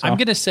 So. I'm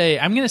gonna say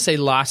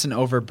Lawson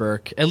over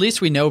Burke. At least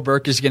we know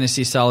Burke is gonna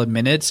see solid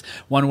minutes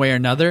one way or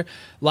another.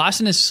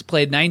 Lawson has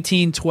played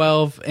 19,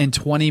 12, and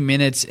 20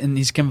 minutes, and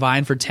he's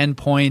combined for 10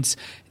 points,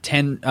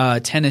 10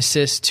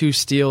 assists, 2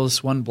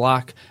 steals, 1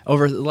 block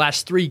over the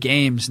last 3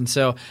 games. And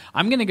so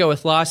I'm going to go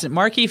with Lawson.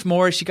 Markieff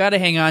Morris, you got to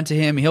hang on to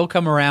him. He'll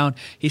come around.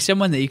 He's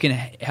someone that you can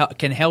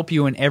help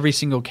you in every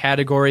single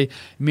category.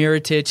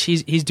 Mirotic,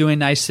 he's doing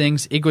nice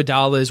things.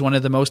 Iguodala is one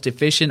of the most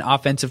efficient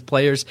offensive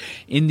players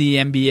in the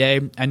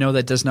NBA. I know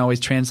that doesn't always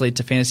translate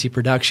to fantasy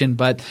production,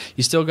 but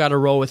you still got to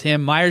roll with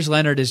him. Myers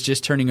Leonard is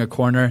just turning a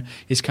corner.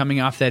 He's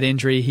coming off that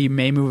injury. He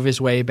may move his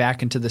way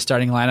back into the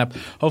starting lineup.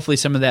 Hopefully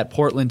some of that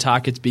Portland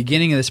talk at the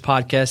beginning of this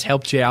podcast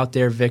helped you out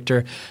there,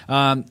 Victor.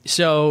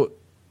 So,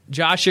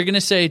 Josh, you're going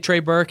to say Trey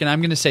Burke, and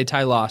I'm going to say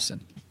Ty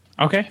Lawson.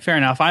 Okay, fair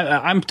enough.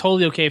 I'm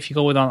totally okay if you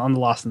go with on the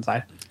Lawson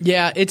side.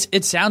 Yeah,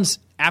 it sounds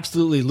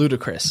absolutely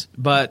ludicrous,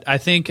 but I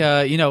think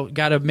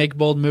got to make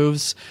bold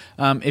moves.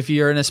 If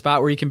you're in a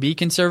spot where you can be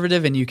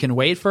conservative and you can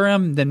wait for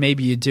him, then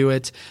maybe you do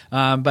it.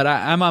 But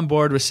I'm on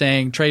board with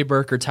saying Trey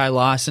Burke or Ty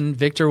Lawson.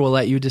 Victor will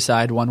let you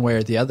decide one way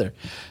or the other.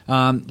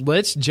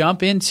 Let's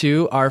jump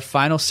into our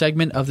final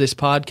segment of this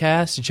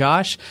podcast.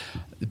 Josh,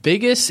 the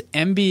biggest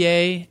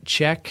NBA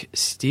check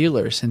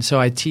stealers. And so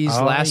I teased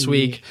last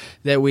week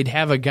that we'd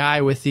have a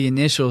guy with the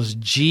initials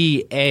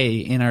GA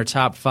in our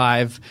top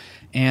 5.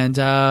 And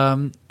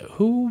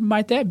who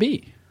might that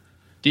be?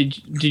 Do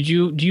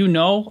you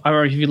know,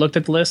 or have you looked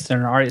at the list,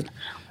 do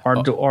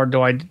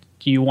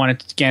you want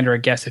to gander a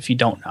guess if you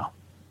don't know?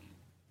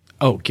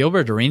 Oh,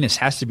 Gilbert Arenas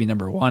has to be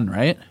number 1,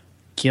 right?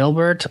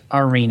 Gilbert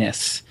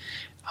Arenas.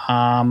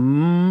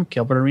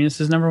 Gilbert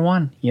Arenas is number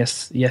 1.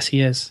 Yes,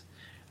 he is.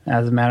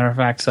 As a matter of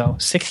fact, so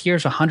 6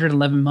 years,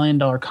 $111 million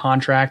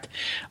contract.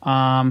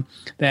 Came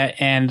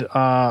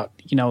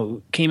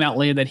out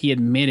later that he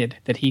admitted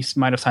that he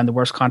might have signed the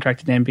worst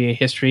contract in NBA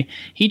history.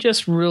 He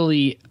just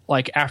really,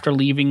 after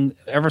leaving,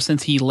 ever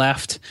since he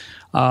left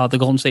the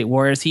Golden State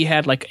Warriors, he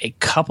had a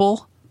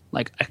couple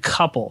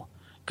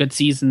good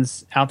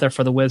seasons out there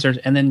for the Wizards,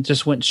 and then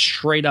just went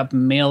straight up,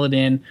 mail it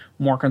in,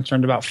 more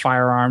concerned about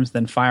firearms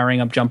than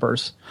firing up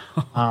jumpers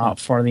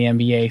for the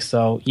NBA.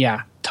 So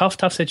yeah,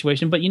 tough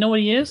situation. But you know what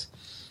he is?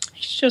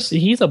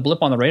 He's a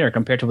blip on the radar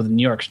compared to what the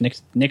New York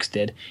Knicks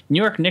did.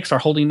 New York Knicks are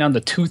holding down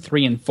the 2,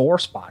 3, and 4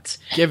 spots.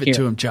 Give it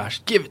to him,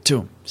 Josh. Give it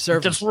to him.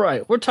 Serve That's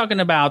right. We're talking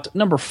about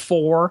number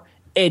 4,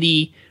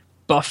 Eddie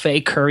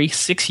Buffet Curry,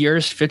 6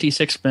 years,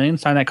 $56 million.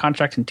 Signed that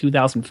contract in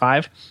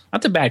 2005.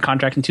 That's a bad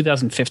contract in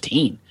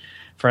 2015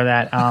 for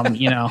that.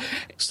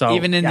 So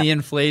even in the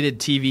inflated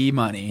TV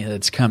money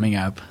that's coming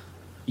up.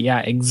 Yeah,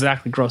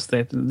 exactly. Gross.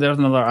 There's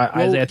another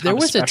Isaiah Thomas there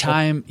was special. a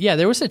time. Yeah,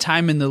 there was a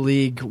time in the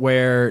league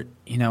where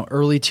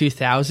early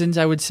 2000s,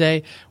 I would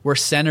say, where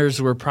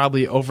centers were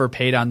probably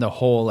overpaid on the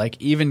whole.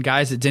 Even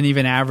guys that didn't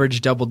even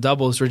average double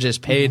doubles were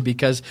just paid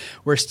because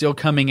we're still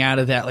coming out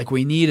of that.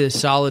 We need a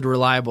solid,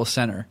 reliable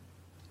center.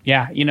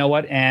 Yeah, you know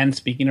what? And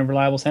speaking of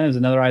reliable centers,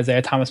 another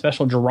Isaiah Thomas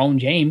special, Jerome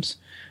James.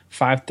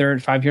 5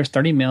 years,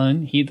 $30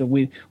 million.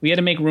 We had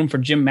to make room for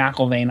Jim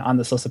McIlvain on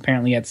this list.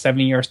 Apparently, at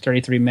 7 years,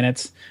 $33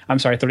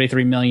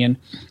 million.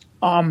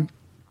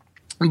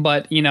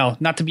 But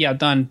not to be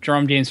outdone,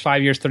 Jerome James,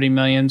 5 years, $30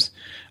 million,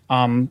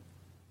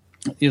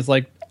 is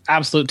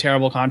absolute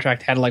terrible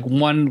contract. Had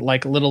one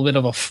little bit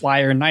of a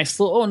flyer, nice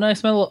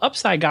little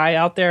upside guy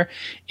out there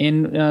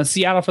in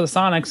Seattle for the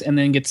Sonics, and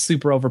then gets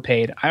super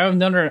overpaid. I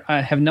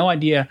have no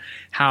idea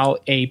how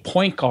a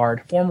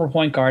former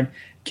point guard,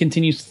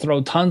 continues to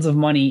throw tons of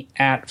money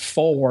at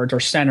forwards or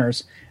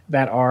centers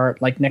that are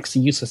next to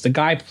useless. The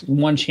guy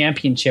won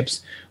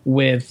championships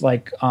with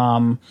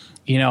Spider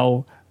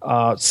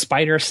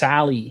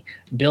Sally,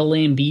 Bill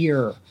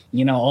Laimbeer,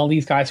 all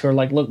these guys who are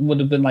would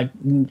have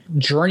been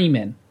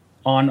journeymen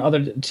on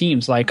other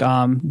teams.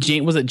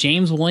 Was it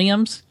James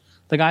Williams,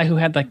 the guy who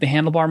had the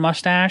handlebar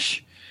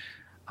mustache?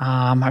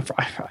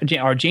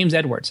 Or James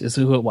Edwards is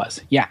who it was.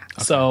 Yeah.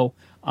 Okay. So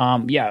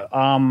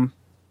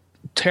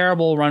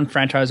terrible run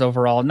franchise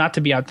overall. Not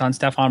to be outdone,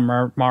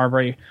 Stephon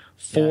Marbury,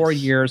 4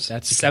 years,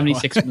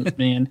 $76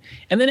 million.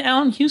 And then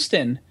Allen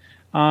Houston,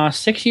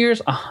 6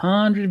 years,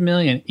 $100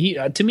 million.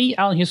 To me,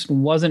 Allen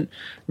Houston wasn't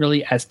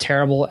really as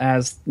terrible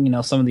as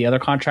some of the other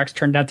contracts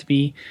turned out to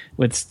be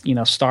with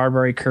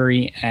Starbury,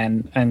 Curry,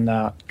 and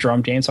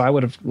Jerome James. So I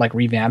would have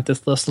revamped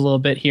this list a little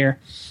bit here.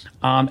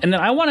 And then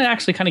I want to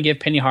actually kind of give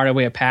Penny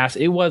Hardaway a pass.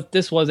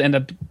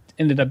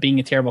 Ended up being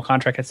a terrible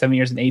contract at 7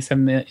 years and $87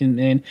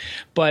 million,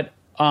 but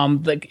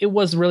it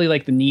was really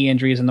the knee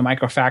injuries and the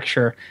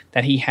microfracture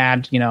that he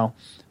had,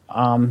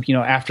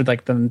 after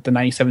the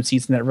 97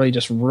 season that really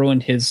just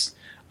ruined his,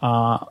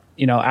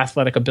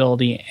 athletic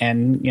ability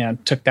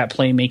and, took that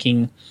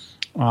playmaking,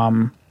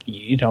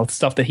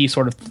 stuff that he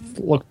sort of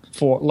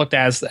looked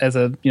as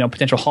a,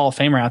 potential Hall of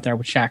Famer out there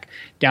with Shaq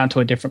down to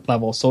a different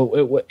level.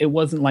 So it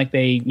wasn't like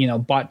they,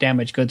 bought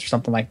damaged goods or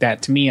something like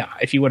that. To me,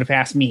 if you would have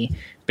asked me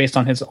based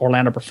on his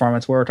Orlando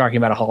performance, we were talking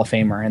about a Hall of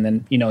Famer, and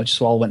then, it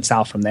just all went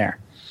south from there.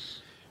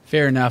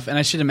 Fair enough. And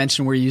I should have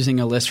mentioned we're using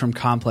a list from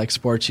Complex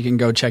Sports. You can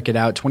go check it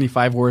out.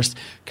 25 worst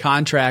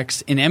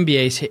contracts in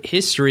NBA's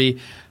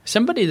history.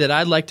 Somebody that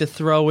I'd like to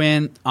throw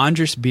in,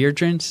 Andres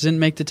Biedrins didn't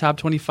make the top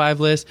 25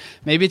 list.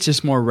 Maybe it's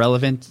just more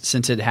relevant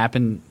since it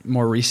happened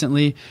more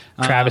recently.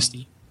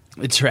 Travesty.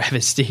 It's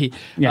travesty.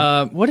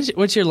 Yeah.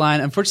 What's your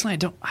line?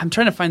 Unfortunately, I'm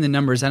trying to find the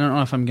numbers. I don't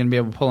know if I'm going to be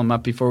able to pull them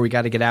up before we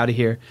got to get out of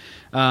here.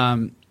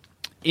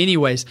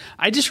 Anyways,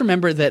 I just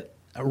remember that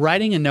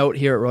writing a note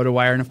here at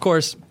RotoWire, and of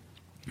course,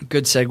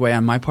 good segue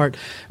on my part.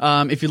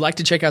 If you'd like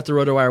to check out the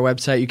RotoWire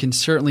website, you can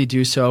certainly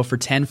do so for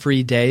 10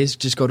 free days.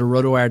 Just go to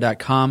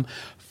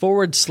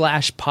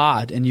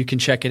rotowire.com/pod and you can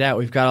check it out.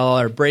 We've got all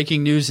our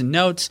breaking news and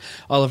notes,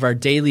 all of our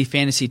daily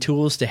fantasy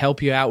tools to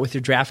help you out with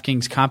your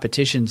DraftKings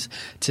competitions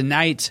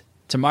tonight,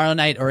 tomorrow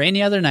night, or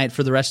any other night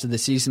for the rest of the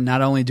season.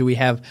 Not only do we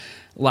have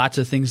lots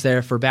of things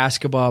there for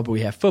basketball, but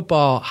we have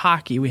football,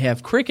 hockey, we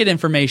have cricket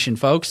information,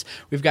 folks.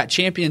 We've got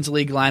Champions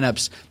League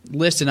lineups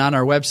listed on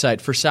our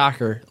website for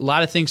soccer. A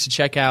lot of things to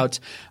check out.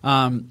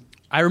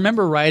 I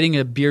remember writing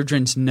a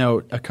Beardrins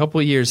note a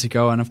couple years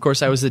ago, and of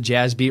course I was the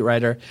Jazz beat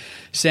writer,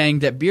 saying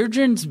that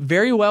Beardrins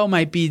very well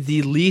might be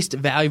the least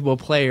valuable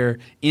player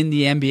in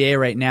the NBA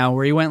right now,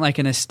 where he went like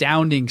an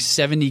astounding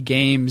 70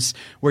 games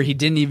where he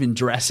didn't even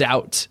dress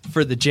out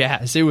for the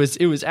Jazz. It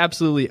was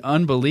absolutely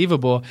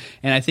unbelievable,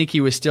 and I think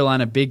he was still on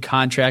a big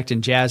contract,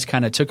 and Jazz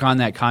kind of took on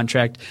that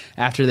contract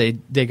after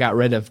they got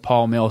rid of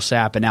Paul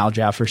Millsap and Al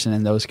Jefferson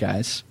and those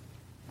guys.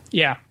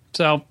 Yeah,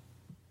 so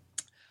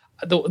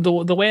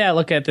the way I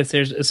look at this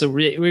is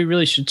we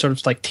really should sort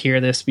of like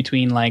tier this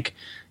between like,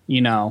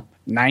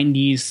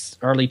 90s,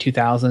 early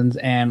 2000s,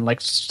 and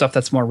like stuff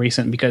that's more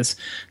recent, because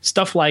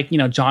stuff like,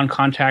 John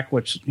contract,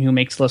 who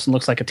makes this and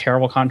looks like a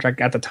terrible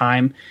contract at the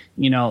time,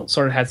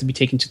 sort of has to be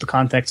taken to the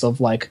context of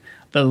like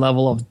the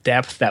level of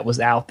depth that was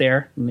out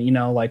there.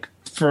 Like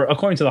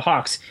according to the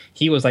Hawks,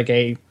 he was like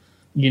a,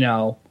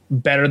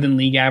 better than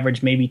league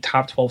average, maybe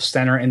top 12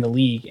 center in the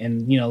league.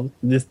 And,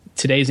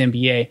 today's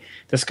NBA,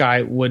 this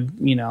guy would,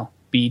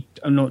 be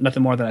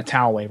nothing more than a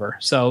towel waiver.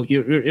 So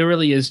it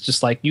really is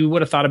just like, you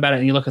would have thought about it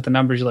and you look at the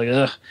numbers, you're like,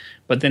 ugh.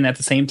 But then at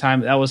the same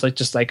time, that was like,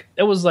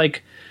 it was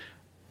like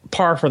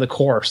par for the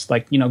course.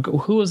 Like,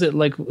 who was it?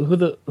 Like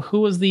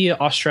who was the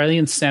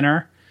Australian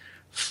center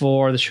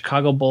for the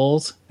Chicago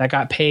Bulls that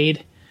got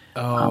paid?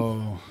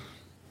 Oh,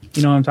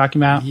 you know what I'm talking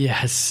about?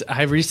 Yes.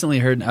 I recently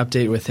heard an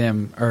update with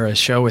him, or a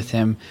show with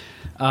him.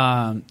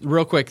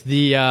 Real quick,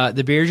 the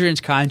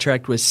Beardrins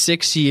contract was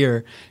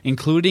 6-year,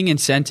 including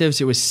incentives.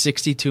 It was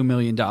 $62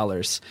 million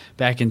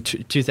back in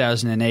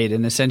 2008,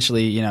 and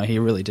essentially, he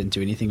really didn't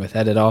do anything with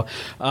that at all.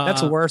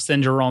 That's worse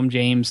than Jerome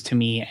James to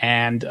me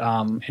and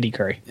Eddie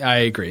Curry. I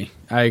agree.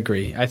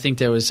 I think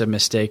there was a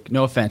mistake.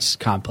 No offense,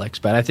 Complex,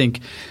 but I think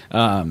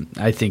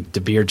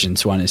the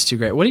Beardrins one is too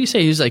great. What do you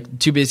say? He was like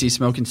too busy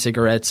smoking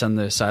cigarettes on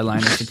the sideline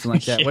or something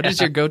like that. Yeah. What is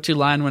your go-to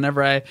line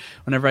whenever I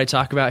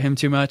talk about him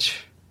too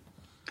much?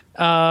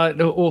 What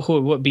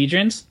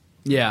Beardrins?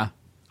 Yeah.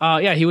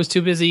 Yeah, he was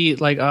too busy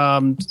like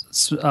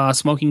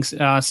smoking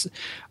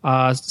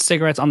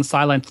cigarettes on the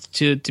sideline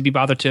to be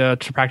bothered to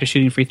practice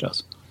shooting free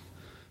throws.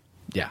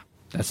 Yeah,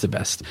 that's the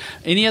best.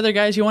 Any other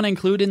guys you want to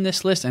include in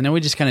this list? I know we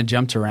just kind of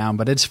jumped around,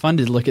 but it's fun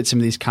to look at some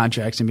of these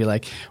contracts and be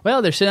like,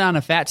 well, they're sitting on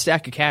a fat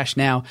stack of cash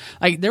now.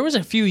 Like, there was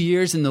a few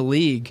years in the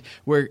league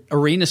where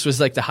Arenas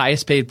was like the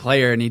highest paid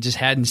player, and he just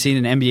hadn't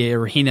seen an NBA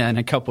arena in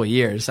a couple of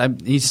years.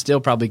 He's still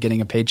probably getting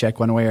a paycheck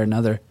one way or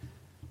another.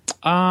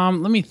 Let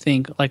me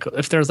think. Like,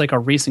 if there's like a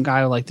recent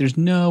guy, like, there's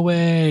no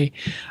way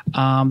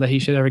that he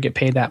should ever get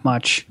paid that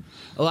much.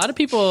 A lot of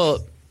people.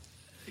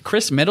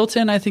 Chris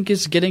Middleton, I think,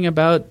 is getting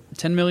about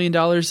 $10 million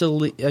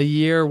a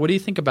year. What do you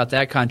think about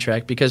that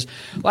contract? Because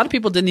a lot of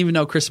people didn't even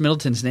know Chris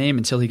Middleton's name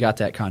until he got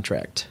that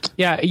contract.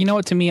 Yeah, you know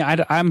what? To me,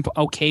 I'm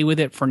okay with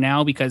it for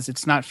now, because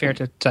it's not fair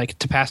to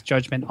pass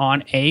judgment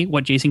on A,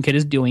 what Jason Kidd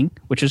is doing,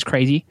 which is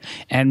crazy,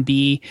 and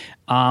B,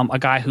 a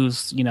guy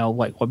who's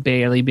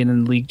barely been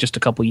in the league just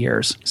a couple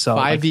years. So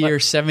 5-year,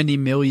 $70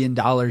 million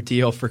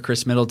deal for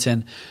Chris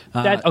Middleton.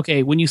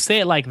 Okay, when you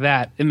say it like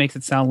that, it makes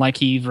it sound like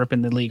he's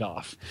ripping the league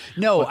off.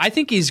 No, I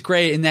think he's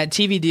great. In that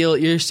TV deal,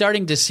 you're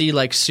starting to see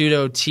like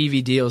pseudo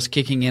TV deals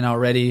kicking in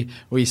already.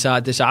 We saw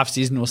it this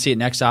offseason. We'll see it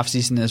next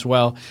offseason as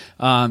well.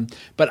 But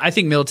I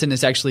think Middleton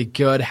is actually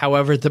good.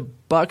 However, the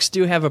Bucks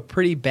do have a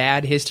pretty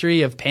bad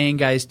history of paying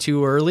guys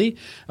too early.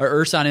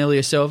 Ersan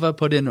Ilyasova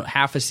put in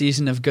half a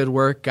season of good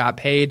work, got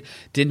paid,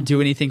 didn't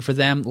do anything for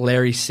them.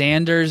 Larry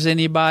Sanders,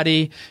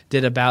 anybody,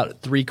 did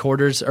about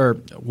 3/4 or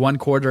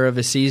 1/4 of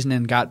a season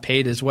and got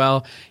paid as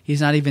well. He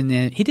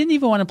didn't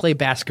even want to play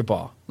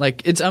basketball.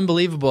 Like, it's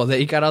unbelievable that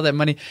he got all that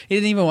money. He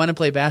didn't even want to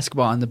play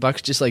basketball, and the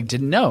Bucks just like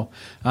didn't know.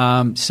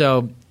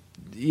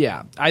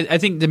 Yeah, I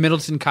think the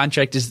Middleton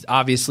contract is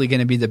obviously going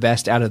to be the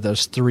best out of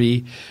those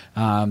three,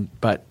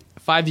 but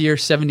 5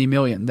 years, $70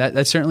 million.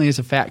 That certainly is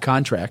a fat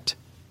contract.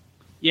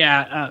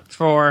 Yeah,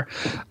 for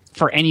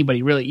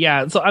anybody, really.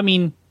 Yeah, so I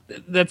mean,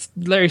 that's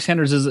Larry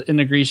Sanders is an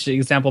egregious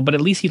example, but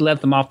at least he let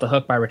them off the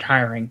hook by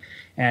retiring,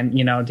 and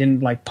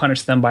didn't like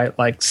punish them by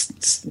like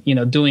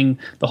doing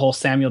the whole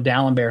Samuel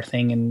Dallenberg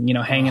thing and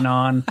hanging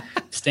on,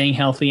 staying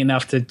healthy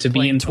enough to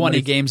be in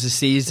 20 games a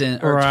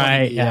season. Or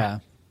right? 20, yeah,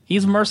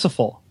 he's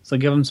merciful, so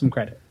give him some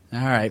credit. All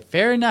right,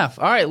 fair enough.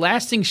 All right,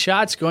 lasting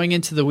shots going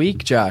into the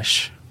week,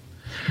 Josh.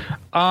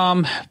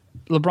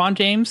 LeBron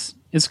James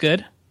is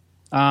good.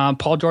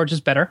 Paul George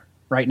is better.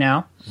 right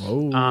now.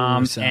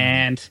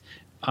 And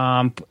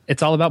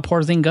it's all about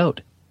Porzingis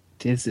GOAT.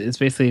 It's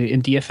basically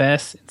in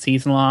DFS,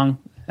 season long,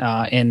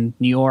 in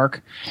New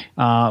York.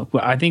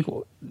 I think,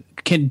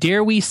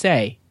 dare we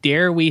say,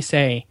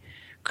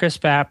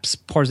 Kristaps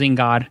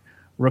Porzingis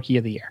Rookie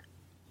of the Year?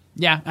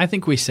 Yeah, I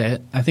think we say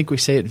it. I think we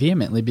say it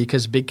vehemently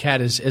because Big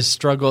Cat has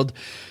struggled.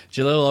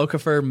 Jahlil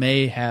Okafor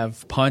may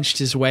have punched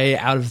his way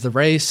out of the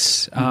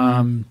race.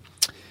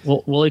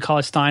 Willie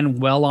Cauley-Stein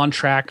well on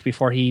track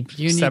before he...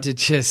 You need to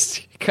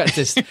just cut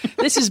this.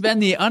 This has been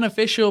the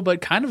unofficial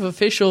but kind of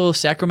official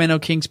Sacramento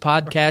Kings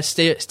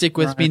podcast. Stick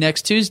with me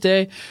next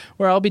Tuesday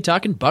where I'll be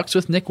talking Bucks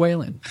with Nick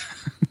Whalen.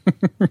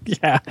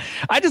 Yeah.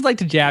 I just like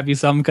to jab you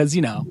some because,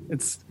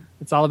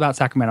 it's all about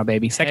Sacramento,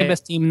 baby. Second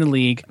best team in the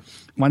league.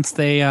 Once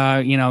they,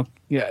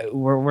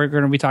 we're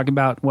going to be talking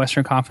about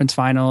Western Conference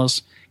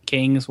Finals,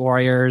 Kings,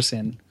 Warriors,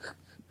 and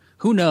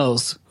who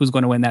knows who's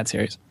going to win that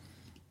series.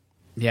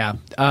 Yeah.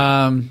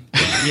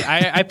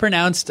 I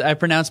pronounced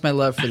my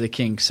love for the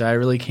Kings, so I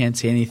really can't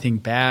say anything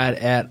bad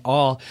at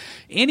all.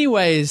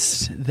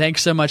 Anyways,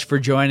 thanks so much for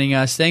joining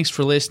us. Thanks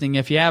for listening.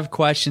 If you have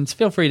questions,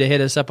 feel free to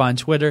hit us up on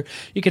Twitter.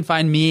 You can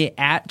find me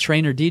at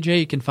TrainerDJ.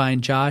 You can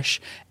find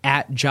Josh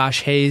at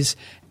Josh Hayes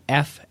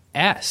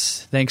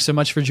FS. Thanks so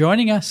much for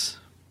joining us.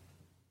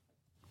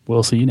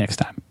 We'll see you next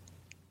time.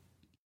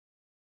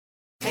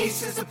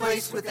 Ace is a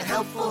place with the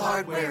helpful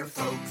hardware,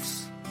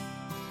 folks.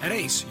 At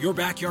Ace, your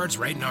backyard's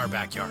right in our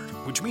backyard,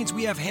 which means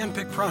we have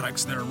hand-picked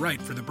products that are right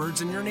for the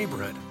birds in your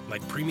neighborhood,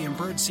 like premium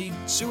bird seed,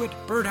 suet,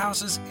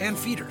 birdhouses, and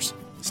feeders.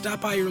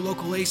 Stop by your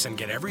local Ace and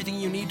get everything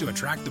you need to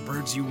attract the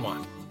birds you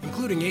want,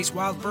 including Ace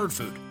Wild Bird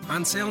Food,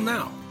 on sale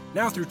now.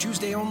 Now through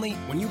Tuesday only,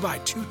 when you buy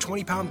 2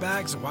 20-pound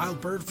bags of wild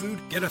bird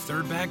food, get a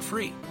 3rd bag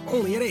free.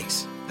 Only at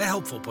Ace, the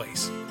helpful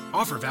place.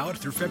 Offer valid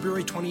through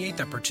February 28th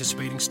at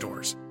participating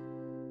stores.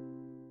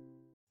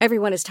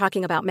 Everyone is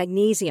talking about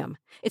magnesium.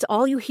 It's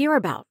all you hear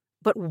about.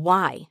 But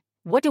why?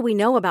 What do we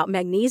know about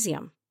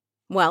magnesium?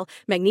 Well,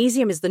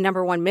 magnesium is the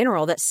 #1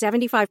 mineral that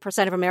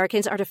 75% of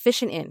Americans are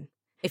deficient in.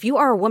 If you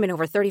are a woman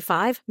over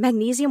 35,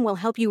 magnesium will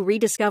help you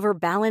rediscover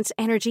balance,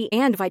 energy,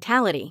 and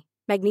vitality.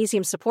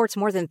 Magnesium supports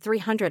more than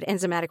 300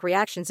 enzymatic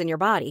reactions in your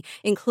body,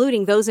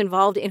 including those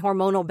involved in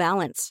hormonal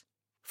balance.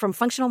 From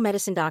functional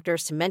medicine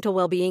doctors to mental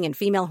well-being and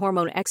female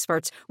hormone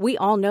experts, we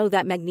all know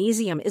that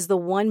magnesium is the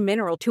one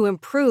mineral to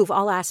improve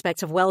all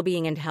aspects of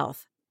well-being and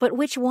health. But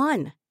which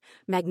one?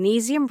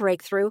 Magnesium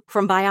Breakthrough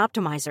from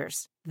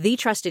Bioptimizers, the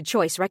trusted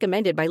choice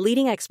recommended by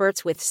leading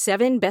experts with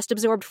 7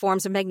 best-absorbed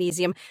forms of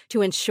magnesium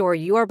to ensure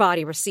your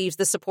body receives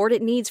the support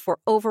it needs for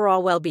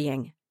overall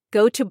well-being.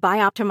 Go to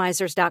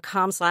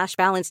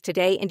bioptimizers.com/balance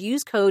today and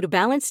use code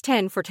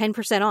BALANCE10 for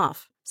 10%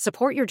 off.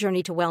 Support your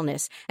journey to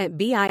wellness at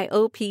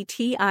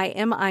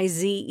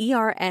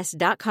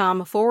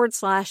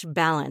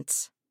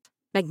bioptimizers.com/balance.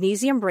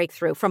 Magnesium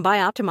Breakthrough from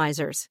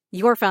Bioptimizers,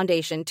 your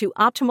foundation to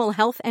optimal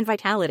health and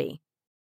vitality.